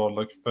males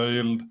are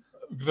failed.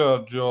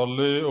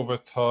 Gradually, over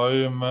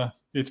time,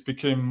 it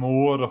became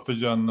more of a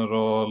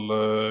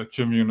general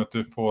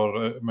community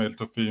for male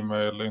to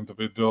female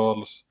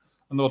individuals,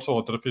 and also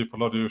other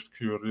people are just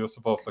curious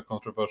about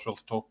controversial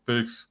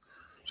topics.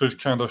 So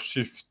it kind of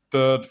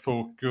shifted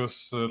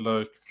focus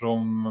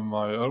from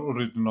my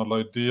original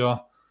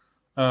idea.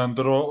 And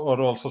there are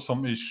also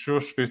some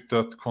issues with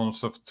that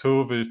concept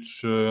too,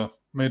 which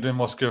made me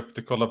more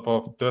skeptical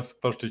about that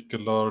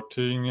particular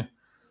thing.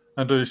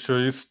 And the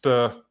issue is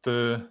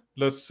that,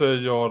 let's say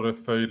you're a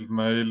failed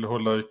male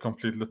who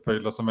completely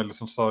failed as a male in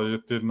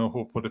society, no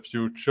hope for the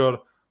future.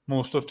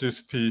 Most of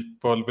these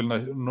people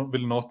will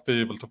not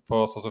be able to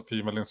pass as a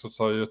female in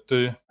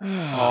society.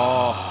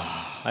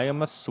 I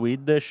am a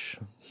Swedish.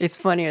 It's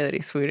funnier that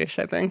he's Swedish,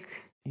 I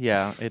think.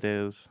 Yeah, it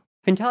is.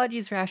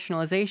 Ventology's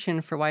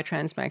rationalization for why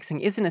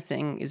transmaxing isn't a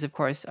thing is, of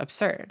course,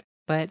 absurd,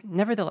 but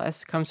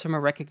nevertheless comes from a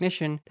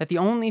recognition that the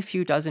only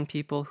few dozen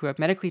people who have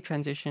medically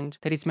transitioned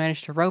that he's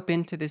managed to rope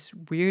into this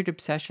weird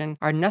obsession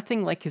are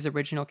nothing like his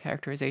original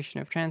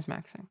characterization of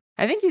transmaxing.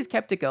 I think he's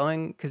kept it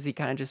going because he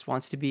kind of just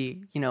wants to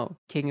be,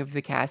 king of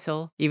the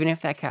castle, even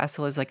if that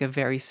castle is a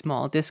very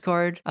small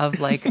Discord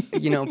of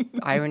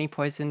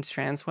irony-poisoned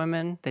trans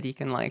women that he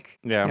can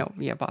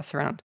boss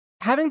around.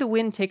 Having the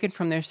wind taken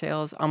from their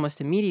sails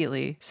almost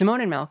immediately,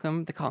 Simone and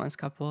Malcolm, the Collins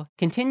couple,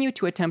 continue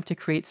to attempt to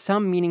create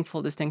some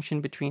meaningful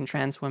distinction between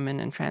trans women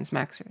and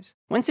transmaxers.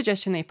 One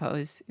suggestion they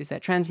pose is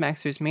that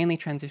transmaxers mainly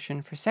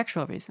transition for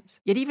sexual reasons.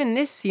 Yet even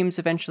this seems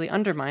eventually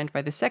undermined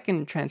by the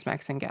second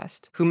transmaxing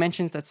guest, who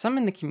mentions that some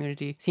in the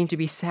community seem to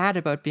be sad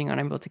about being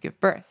unable to give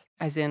birth,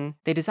 as in,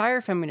 they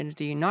desire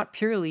femininity not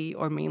purely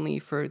or mainly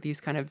for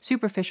these kind of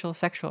superficial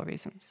sexual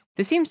reasons.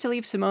 This seems to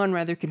leave Simone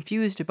rather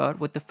confused about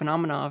what the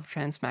phenomena of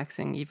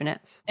transmaxing even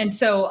is. And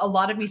so a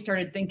lot of me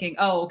started thinking,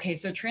 oh, okay,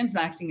 so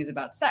transmaxing is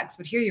about sex,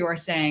 but here you are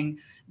saying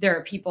there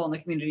are people in the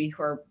community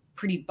who are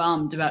pretty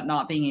bummed about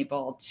not being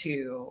able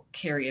to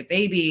carry a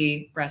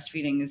baby.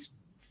 Breastfeeding is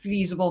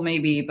feasible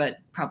maybe, but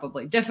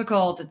probably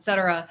difficult,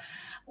 etc.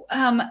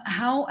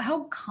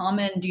 How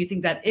common do you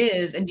think that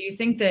is? And do you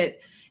think that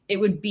it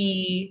would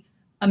be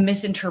a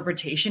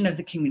misinterpretation of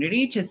the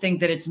community to think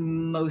that it's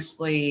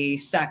mostly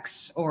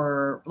sex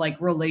or like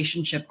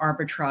relationship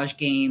arbitrage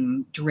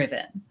game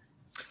driven?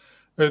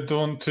 I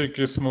don't think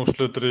it's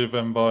mostly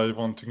driven by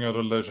wanting a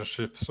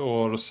relationships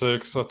or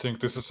sex. I think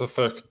this is a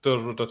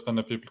factor that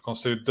many people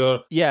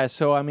consider. Yeah,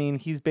 so I mean,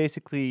 he's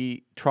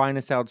basically trying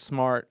to sound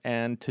smart,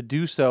 and to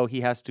do so,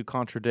 he has to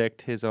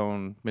contradict his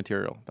own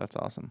material. That's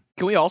awesome.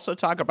 Can we also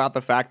talk about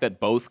the fact that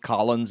both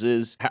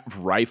Collinses have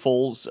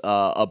rifles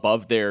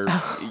above their,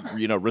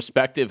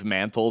 respective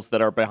mantles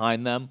that are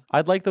behind them?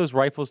 I'd like those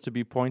rifles to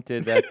be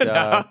pointed at.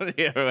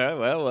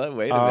 Well,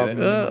 wait a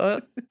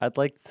minute. I'd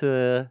like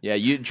to. Yeah,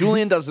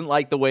 Julian doesn't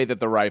like the way that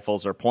the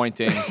rifles are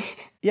pointing.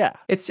 Yeah.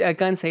 It's a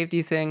gun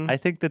safety thing. I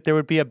think that there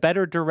would be a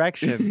better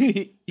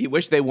direction. You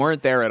wish they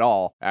weren't there at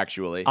all,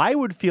 actually. I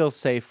would feel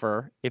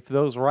safer if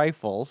those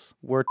rifles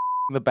were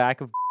the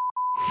back of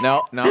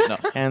No.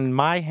 and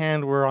my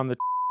hand were on the.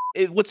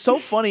 What's so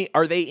funny,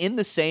 are they in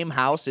the same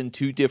house in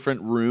two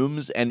different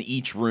rooms and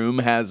each room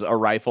has a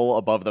rifle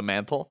above the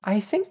mantle? I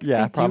think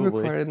Yeah, they probably. do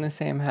record in the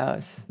same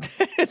house.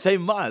 They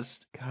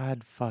must.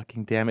 God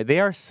fucking damn it. They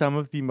are some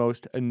of the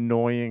most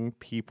annoying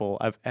people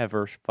I've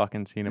ever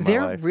fucking seen in my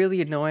They're life.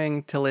 really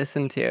annoying to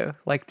listen to.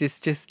 Like,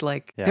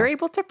 Yeah. they're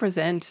able to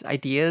present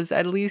ideas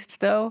at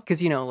least, though. Because,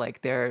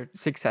 they're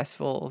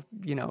successful,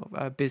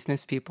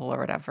 business people or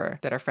whatever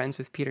that are friends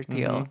with Peter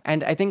Thiel.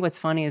 And I think what's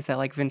funny is that,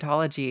 like,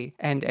 Vintology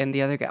and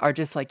the other guy are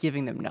just, like,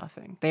 giving them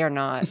nothing. They're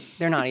not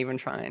even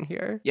trying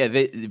here. Yeah,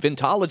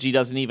 Vintology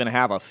doesn't even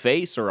have a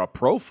face or a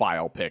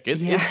profile pic.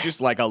 It's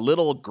just like a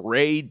little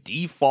gray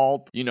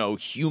default,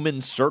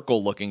 human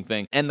circle looking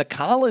thing. And the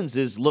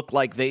Collinses look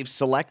like they've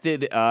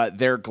selected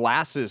their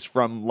glasses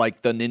from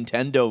like the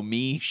Nintendo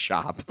Mii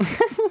shop.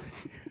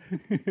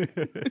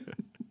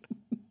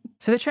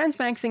 So the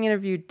Transmaxxing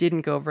interview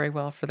didn't go very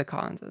well for the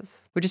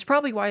Collinses, which is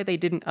probably why they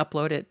didn't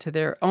upload it to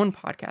their own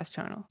podcast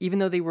channel, even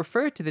though they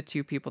refer to the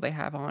two people they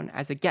have on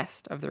as a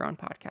guest of their own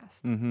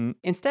podcast.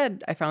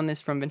 Instead, I found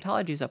this from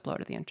Vintology's upload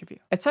of the interview.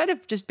 Outside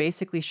of just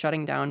basically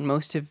shutting down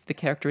most of the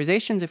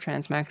characterizations of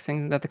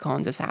Transmaxxing that the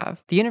Collinses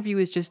have, the interview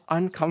is just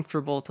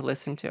uncomfortable to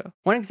listen to.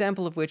 One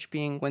example of which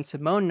being when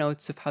Simone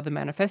notes of how the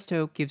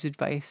manifesto gives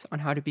advice on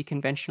how to be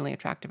conventionally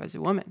attractive as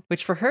a woman,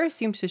 which for her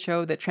seems to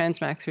show that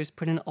Transmaxxers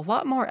put in a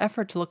lot more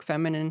effort to look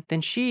feminine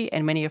than she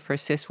and many of her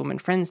cis woman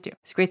friends do.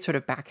 It's a great sort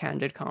of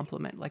backhanded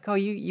compliment, like, oh,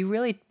 you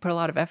really put a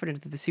lot of effort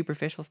into the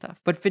superficial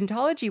stuff. But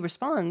Vintology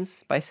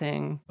responds by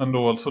saying, And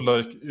also,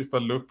 like, if I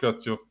look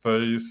at your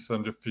face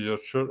and your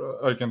feature,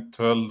 I can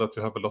tell that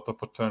you have a lot of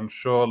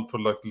potential to,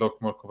 like,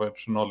 look more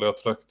conventionally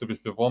attractive if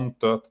you want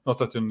that. Not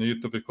that you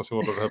need to because you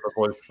already have a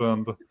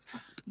boyfriend.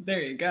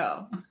 There you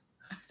go.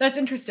 That's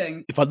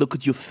interesting. If I look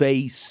at your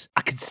face,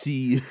 I can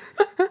see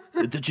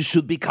that you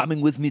should be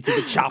coming with me to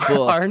the chopper.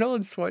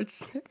 Arnold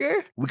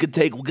Schwarzenegger? We could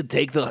take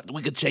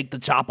the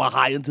chopper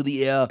high into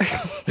the air.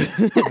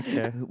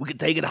 We could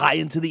take it high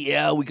into the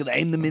air. We could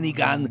aim the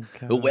minigun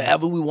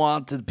wherever we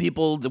want to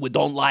people that we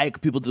don't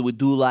like, people that we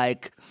do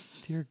like.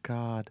 Dear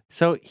God.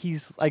 So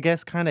he's, I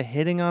guess, kind of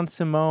hitting on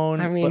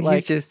Simone. I mean, but,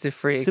 he's just a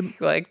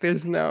freak.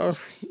 There's no...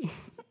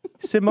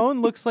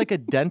 Simone looks like a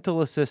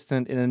dental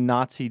assistant in a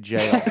Nazi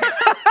jail.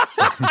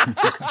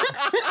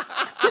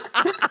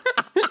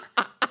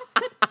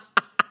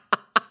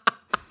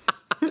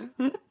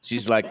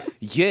 She's like,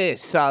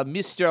 yes,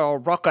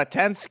 Mr.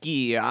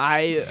 Rokotansky,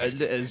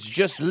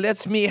 just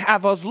let me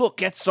have a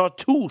look at your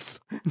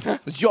tooth.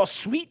 It's your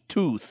sweet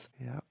tooth.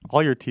 Yeah,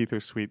 all your teeth are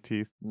sweet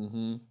teeth.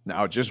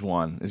 No, just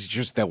one. It's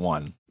just that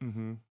one.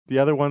 The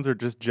other ones are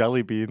just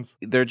jelly beans.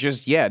 They're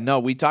just,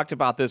 we talked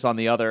about this on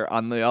the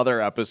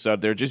other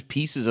episode. They're just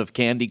pieces of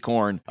candy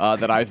corn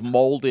that I've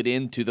molded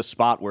into the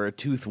spot where a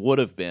tooth would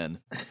have been.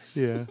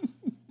 Yeah.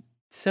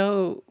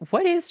 So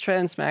what is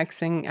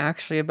Transmaxxing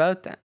actually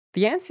about then?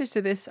 The answers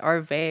to this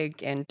are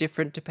vague and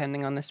different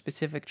depending on the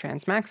specific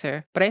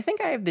Transmaxxer, but I think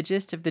I have the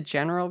gist of the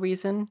general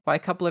reason why a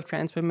couple of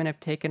trans women have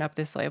taken up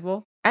this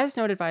label. As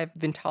noted by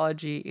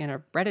Vintology in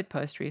a Reddit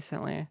post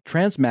recently,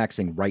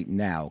 Transmaxxing right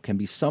now can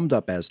be summed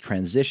up as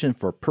transition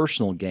for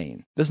personal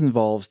gain. This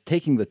involves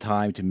taking the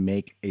time to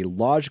make a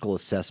logical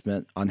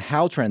assessment on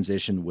how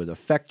transition would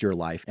affect your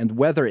life and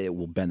whether it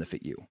will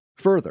benefit you.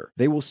 Further,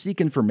 they will seek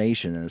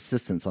information and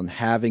assistance on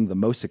having the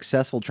most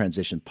successful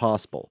transition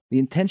possible. The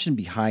intention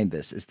behind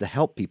this is to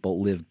help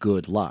people live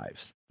good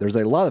lives. There's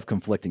a lot of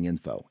conflicting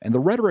info, and the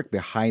rhetoric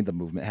behind the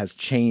movement has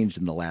changed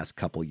in the last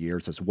couple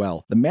years as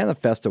well. The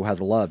manifesto has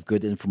a lot of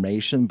good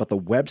information, but the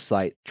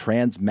website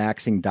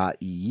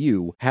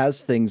transmaxxing.eu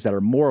has things that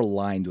are more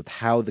aligned with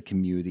how the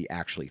community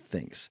actually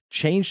thinks.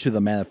 Change to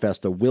the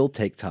manifesto will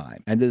take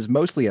time, and it is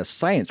mostly a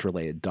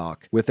science-related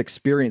doc with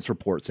experience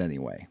reports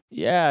anyway.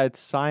 Yeah,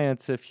 it's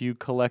science if you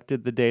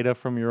collected the data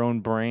from your own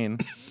brain.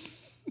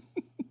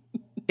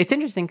 it's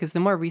interesting because the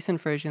more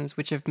recent versions,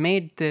 which have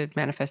made the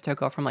manifesto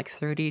go from like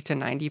 30 to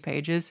 90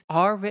 pages,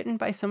 are written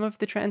by some of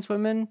the trans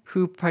women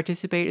who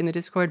participate in the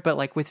Discord, but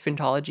like with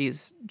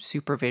Vintology's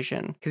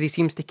supervision because he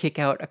seems to kick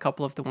out a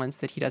couple of the ones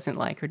that he doesn't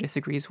like or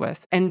disagrees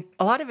with. And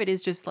a lot of it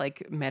is just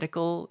like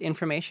medical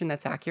information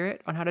that's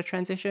accurate on how to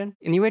transition.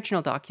 In the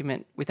original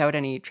document, without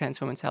any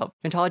trans women's help,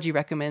 Ventology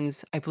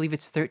recommends, I believe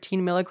it's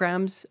 13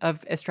 milligrams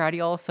of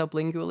estradiol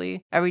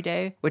sublingually every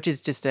day, which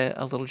is just a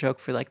little joke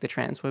for like the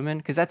trans women,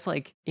 because that's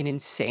like an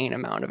insane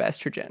amount of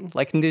estrogen.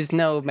 Like there's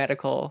no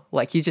medical,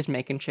 like he's just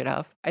making shit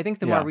up. I think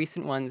the more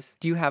recent ones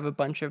do have a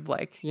bunch of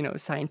like,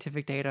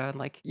 scientific data on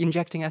like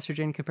injecting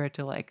estrogen compared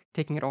to like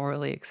taking it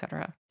orally,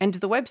 etc. And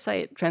the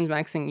website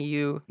Transmaxxing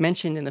EU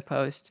mentioned in the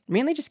post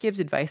mainly just gives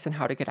advice on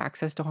how to get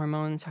access to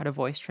hormones, how to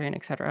voice train,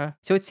 etc.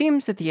 So it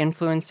seems that the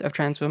influence of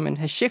trans women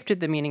has shifted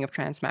the meaning of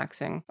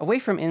transmaxing away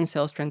from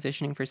incels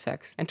transitioning for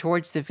sex and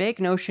towards the vague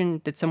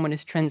notion that someone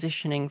is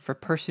transitioning for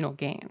personal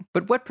gain.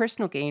 But what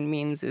personal gain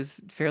means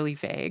is fairly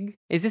vague.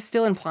 Is this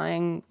still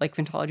implying, like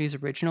Ventology's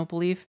original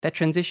belief, that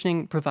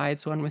transitioning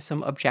provides one with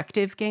some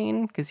objective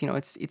gain? Because,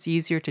 it's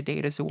easier to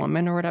date as a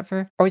woman or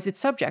whatever? Or is it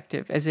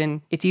subjective, as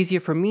in, it's easier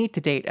for me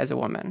to date as a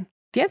woman?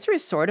 The answer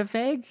is sort of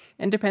vague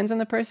and depends on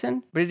the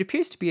person, but it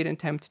appears to be an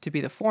attempt to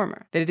be the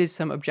former, that it is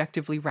some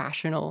objectively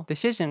rational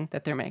decision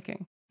that they're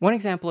making. One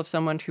example of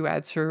someone who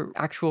adds her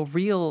actual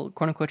real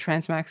quote-unquote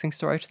transmaxing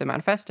story to the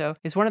manifesto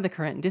is one of the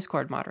current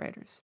Discord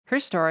moderators. Her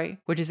story,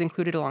 which is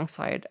included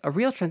alongside a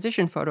real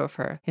transition photo of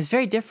her, is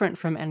very different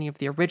from any of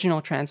the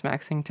original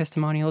transmaxing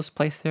testimonials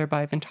placed there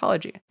by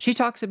Ventology. She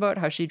talks about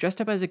how she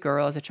dressed up as a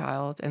girl as a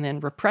child and then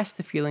repressed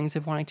the feelings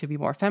of wanting to be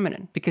more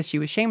feminine because she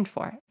was shamed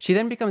for it. She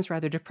then becomes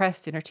rather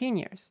depressed in her teen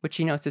years, which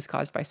she notes is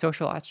caused by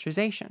social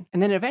ostracization,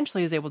 and then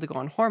eventually is able to go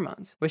on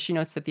hormones, where she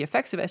notes that the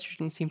effects of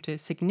estrogen seem to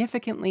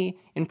significantly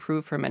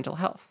improve her mental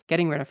health,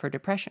 getting rid of her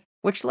depression.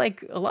 Which,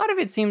 like, a lot of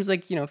it seems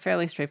like,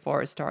 fairly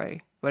straightforward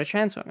story about a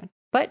trans woman.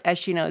 But as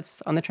she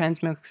notes on the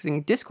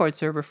Transmaxxing Discord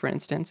server, for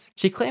instance,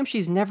 she claims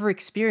she's never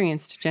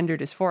experienced gender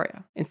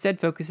dysphoria, instead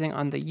focusing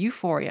on the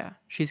euphoria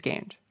she's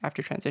gained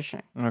after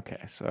transitioning. Okay,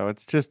 so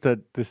it's just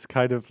this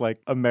kind of like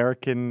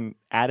American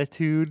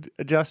attitude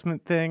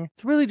adjustment thing.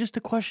 It's really just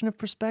a question of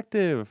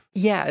perspective.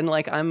 Yeah, and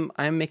like I'm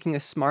making a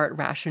smart,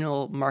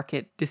 rational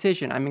market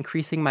decision. I'm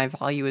increasing my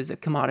value as a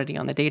commodity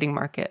on the dating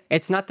market.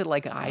 It's not that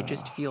like I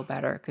just feel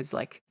better because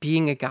like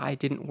being a guy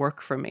didn't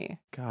work for me.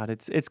 God,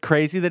 it's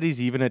crazy that he's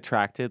even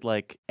attracted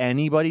like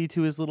anybody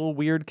to his little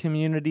weird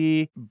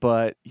community.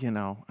 But,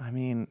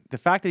 the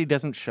fact that he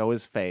doesn't show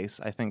his face,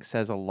 I think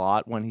says a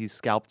lot when he's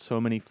scalped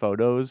so many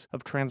photos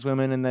of trans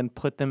women and then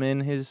put them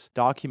in his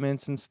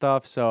documents and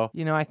stuff. So,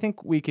 I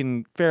think we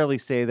can fairly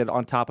say that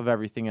on top of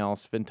everything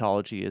else,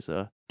 Ventology is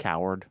a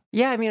coward.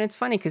 Yeah, it's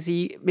funny because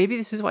maybe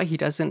this is why he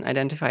doesn't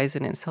identify as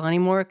an incel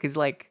anymore. Because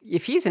like,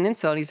 if he's an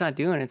incel and he's not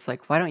doing it, it's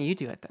like, why don't you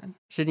do it then?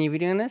 Shouldn't you be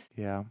doing this?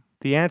 Yeah.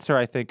 The answer,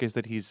 I think, is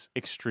that he's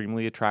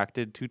extremely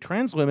attracted to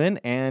trans women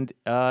and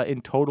in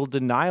total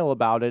denial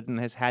about it and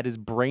has had his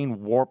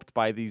brain warped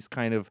by these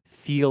kind of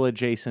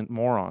feel-adjacent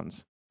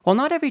morons. While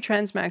not every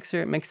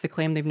transmaxer makes the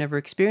claim they've never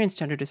experienced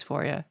gender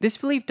dysphoria, this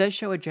belief does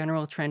show a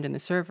general trend in the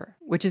server,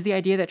 which is the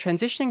idea that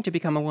transitioning to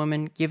become a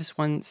woman gives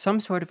one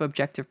some sort of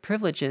objective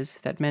privileges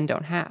that men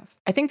don't have.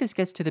 I think this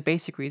gets to the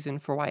basic reason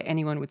for why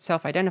anyone would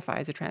self-identify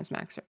as a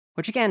transmaxer,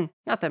 which again,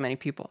 not that many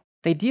people.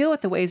 They deal with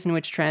the ways in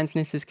which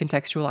transness is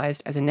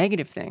contextualized as a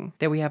negative thing,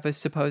 that we have a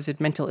supposed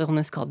mental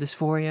illness called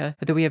dysphoria,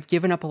 or that we have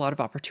given up a lot of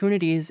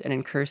opportunities and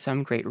incur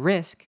some great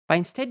risk, by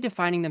instead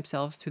defining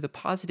themselves through the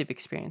positive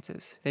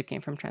experiences they've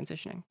gained from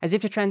transitioning, as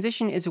if to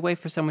transition is a way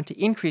for someone to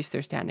increase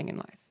their standing in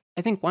life.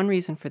 I think one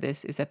reason for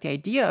this is that the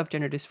idea of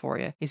gender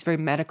dysphoria is very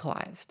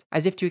medicalized,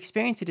 as if to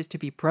experience it is to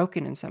be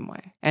broken in some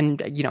way.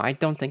 And, I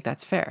don't think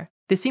that's fair.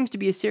 This seems to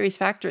be a serious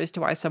factor as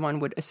to why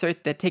someone would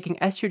assert that taking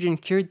estrogen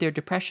cured their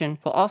depression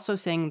while also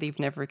saying they've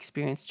never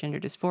experienced gender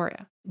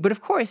dysphoria. But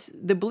of course,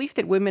 the belief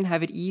that women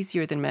have it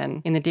easier than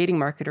men in the dating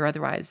market or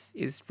otherwise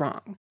is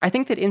wrong. I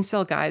think that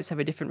incel guys have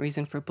a different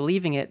reason for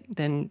believing it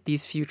than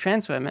these few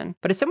trans women.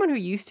 But as someone who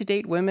used to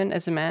date women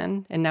as a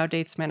man and now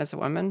dates men as a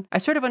woman, I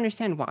sort of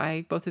understand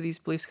why both of these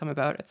beliefs come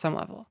about at some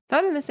level.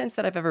 Not in the sense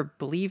that I've ever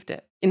believed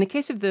it. In the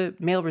case of the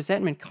male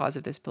resentment cause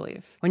of this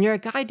belief, when you're a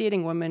guy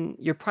dating women,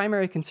 your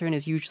primary concern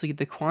is usually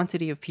the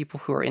quantity of people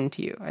who are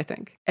into you, I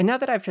think. And now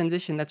that I've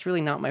transitioned, that's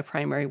really not my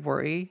primary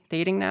worry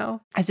dating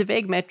now. As a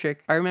vague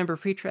metric, I remember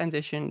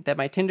pre-transition that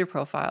my Tinder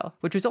profile,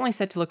 which was only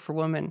set to look for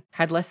women,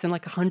 had less than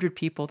like 100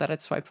 people that had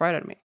swiped right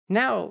on me.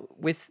 Now,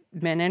 with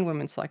men and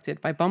women selected,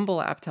 my Bumble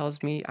app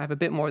tells me I have a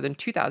bit more than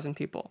 2,000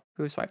 people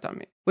who have swiped on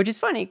me. Which is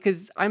funny,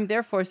 because I'm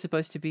therefore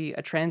supposed to be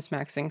a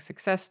transmaxing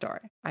success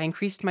story. I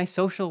increased my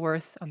social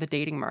worth on the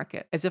dating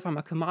market, as if I'm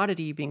a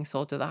commodity being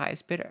sold to the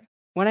highest bidder.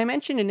 When I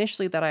mentioned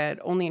initially that I had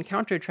only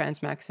encountered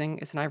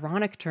transmaxing as an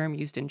ironic term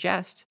used in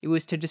jest, it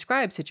was to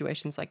describe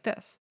situations like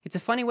this. It's a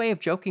funny way of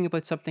joking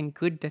about something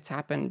good that's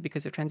happened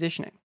because of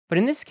transitioning. But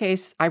in this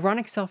case,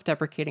 ironic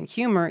self-deprecating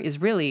humor is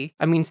really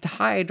a means to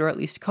hide or at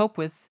least cope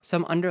with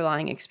some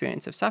underlying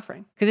experience of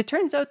suffering. Because it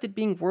turns out that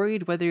being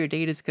worried whether your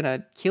date is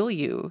gonna kill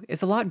you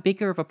is a lot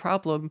bigger of a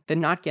problem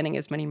than not getting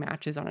as many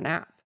matches on an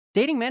app.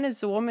 Dating men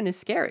as a woman is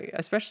scary,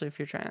 especially if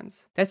you're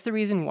trans. That's the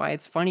reason why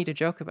it's funny to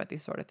joke about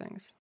these sort of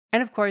things.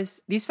 And of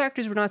course, these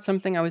factors were not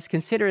something I was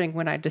considering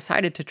when I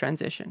decided to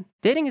transition.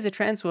 Dating as a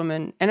trans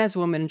woman, and as a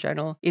woman in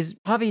general, is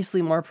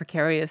obviously more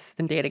precarious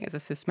than dating as a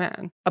cis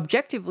man.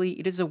 Objectively,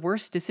 it is a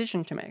worse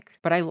decision to make,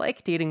 but I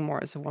like dating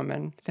more as a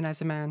woman than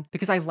as a man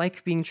because I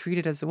like being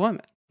treated as a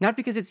woman. Not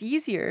because it's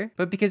easier,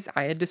 but because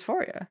I had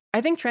dysphoria.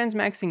 I think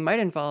transmaxing might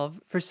involve,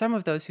 for some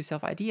of those who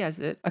self-ID as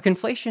it, a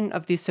conflation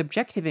of the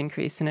subjective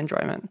increase in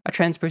enjoyment a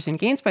trans person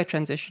gains by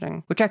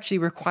transitioning, which actually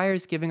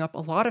requires giving up a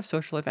lot of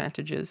social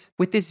advantages,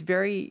 with this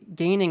very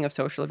gaining of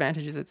social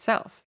advantages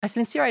itself. A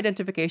sincere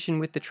identification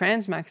with the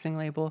transmaxing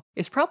label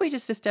is probably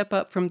just a step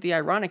up from the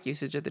ironic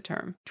usage of the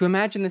term. To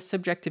imagine the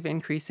subjective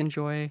increase in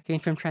joy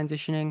gained from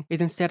transitioning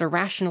is instead a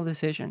rational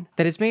decision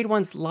that has made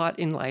one's lot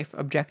in life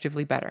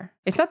objectively better.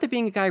 It's not that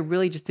being a guy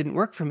really just didn't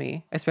work for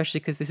me, especially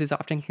because this is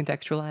often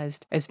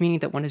contextualized as meaning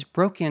that one is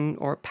broken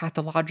or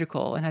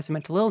pathological and has a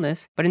mental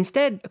illness, but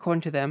instead, according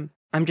to them,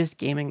 I'm just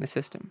gaming the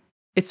system.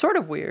 It's sort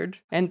of weird,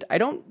 and I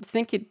don't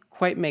think it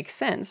quite makes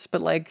sense,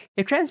 but like,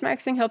 if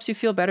transmaxing helps you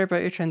feel better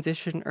about your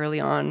transition early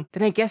on,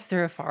 then I guess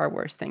there are far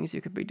worse things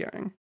you could be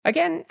doing.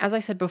 Again, as I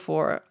said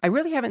before, I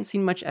really haven't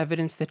seen much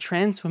evidence that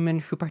trans women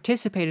who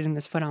participated in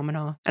this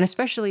phenomenon, and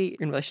especially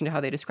in relation to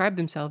how they describe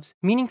themselves,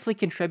 meaningfully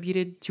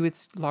contributed to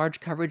its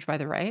large coverage by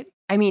the right.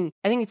 I mean,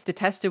 I think it's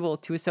detestable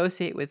to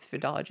associate with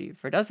Fidology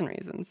for a dozen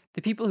reasons.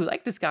 The people who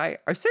like this guy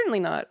are certainly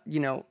not,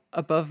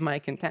 above my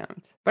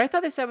contempt. But I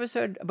thought this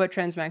episode about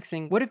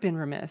transmaxing would have been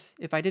remiss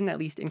if I didn't at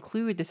least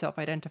include the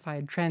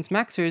self-identified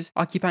transmaxers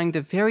occupying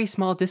the very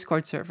small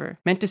Discord server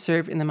meant to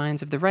serve in the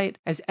minds of the right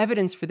as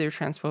evidence for their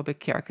transphobic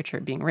caricature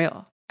being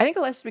real. I think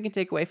the lesson we can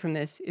take away from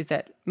this is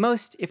that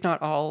most, if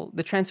not all,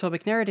 the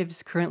transphobic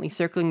narratives currently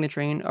circling the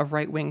drain of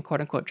right-wing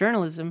quote-unquote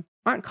journalism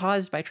aren't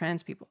caused by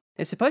trans people.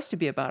 They're supposed to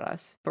be about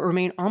us, but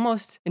remain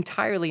almost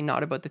entirely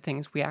not about the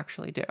things we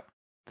actually do.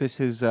 This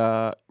is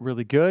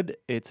really good.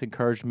 It's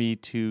encouraged me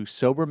to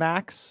sober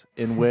max,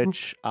 in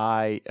which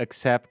I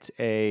accept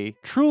a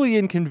truly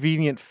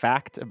inconvenient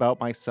fact about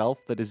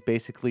myself that is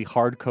basically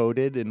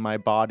hard-coded in my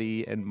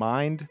body and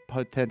mind,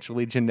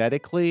 potentially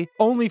genetically,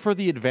 only for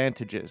the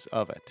advantages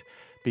of it.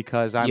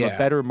 Because I'm a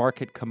better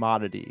market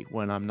commodity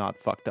when I'm not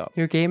fucked up.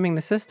 You're gaming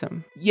the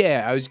system.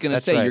 Yeah, I was going to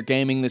say, right. You're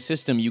gaming the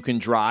system. You can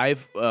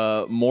drive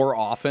more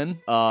often.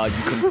 You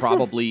can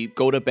probably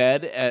go to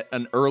bed at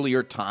an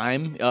earlier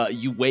time.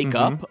 You wake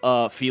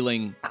up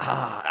feeling,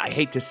 I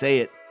hate to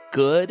say it,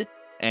 good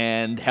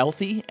and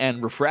healthy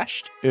and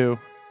refreshed. Ew,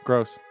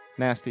 gross,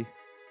 nasty.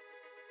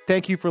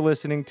 Thank you for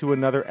listening to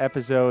another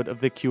episode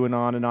of the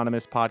QAnon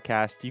Anonymous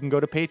podcast. You can go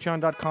to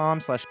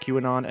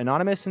patreon.com/QAnon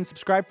Anonymous and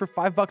subscribe for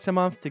 $5 a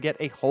month to get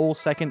a whole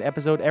second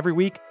episode every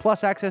week,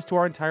 plus access to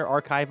our entire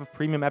archive of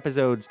premium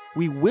episodes.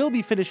 We will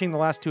be finishing the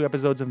last 2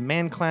 episodes of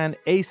Man Clan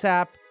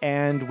ASAP,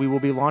 and we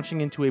will be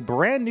launching into a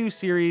brand new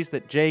series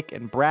that Jake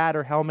and Brad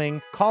are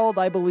helming called,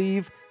 I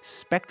believe,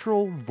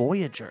 Spectral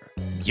Voyager.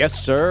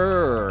 Yes,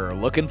 sir.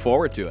 Looking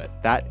forward to it.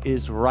 That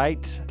is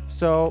right.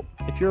 So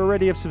if you're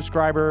already a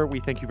subscriber, we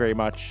thank you very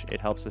much.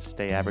 It helps us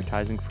stay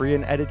advertising free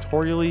and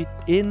editorially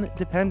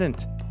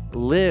independent.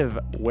 Liv,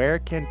 where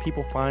can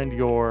people find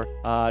your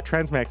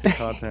transmaxing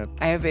content?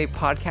 I have a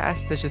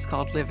podcast that's just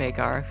called Liv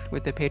Agar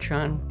with the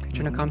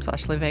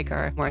patreon.com/Liv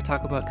Agar, where I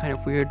talk about kind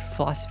of weird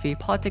philosophy,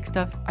 politics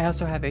stuff. I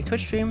also have a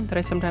Twitch stream that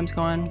I sometimes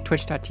go on,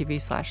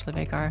 twitch.tv/Liv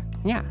Agar.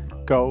 Yeah.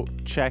 Go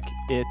check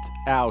it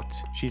out.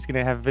 She's going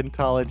to have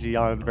Vintology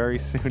on very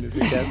soon as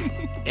it gets.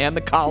 And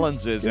the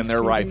Collinses and their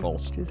kidding.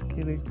 rifles. Just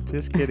kidding.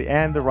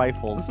 And the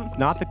rifles.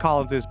 Not the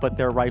Collinses, but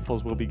their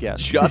rifles will be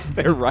guests. Just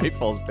their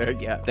rifles.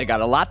 They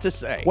got a lot to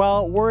say.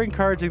 Well, we're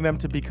encouraging them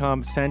to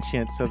become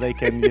sentient so they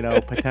can,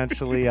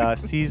 potentially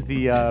seize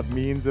the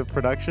means of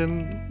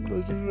production.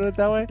 Let's just put it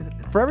that way.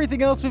 For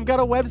everything else, we've got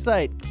a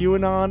website,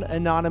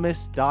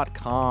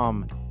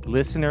 QAnonAnonymous.com.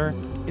 Listener,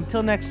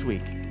 until next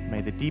week, may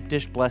the deep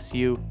dish bless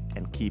you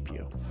and keep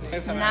you.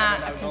 It's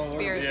not a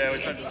conspiracy,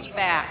 it's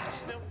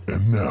fact.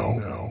 And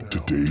now,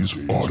 today's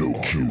auto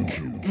cue.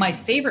 My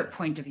favorite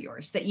point of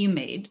yours that you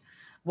made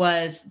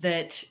was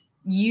that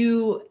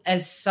you,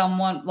 as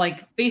someone,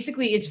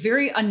 basically it's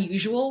very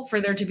unusual for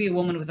there to be a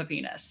woman with a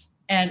penis.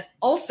 And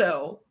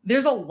also,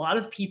 there's a lot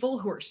of people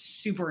who are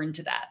super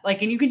into that.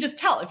 And you can just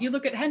tell if you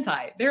look at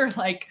hentai, they're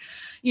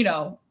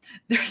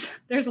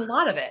there's a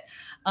lot of it.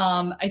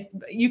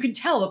 You can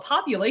tell the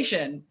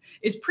population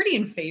is pretty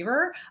in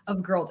favor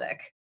of girl dick.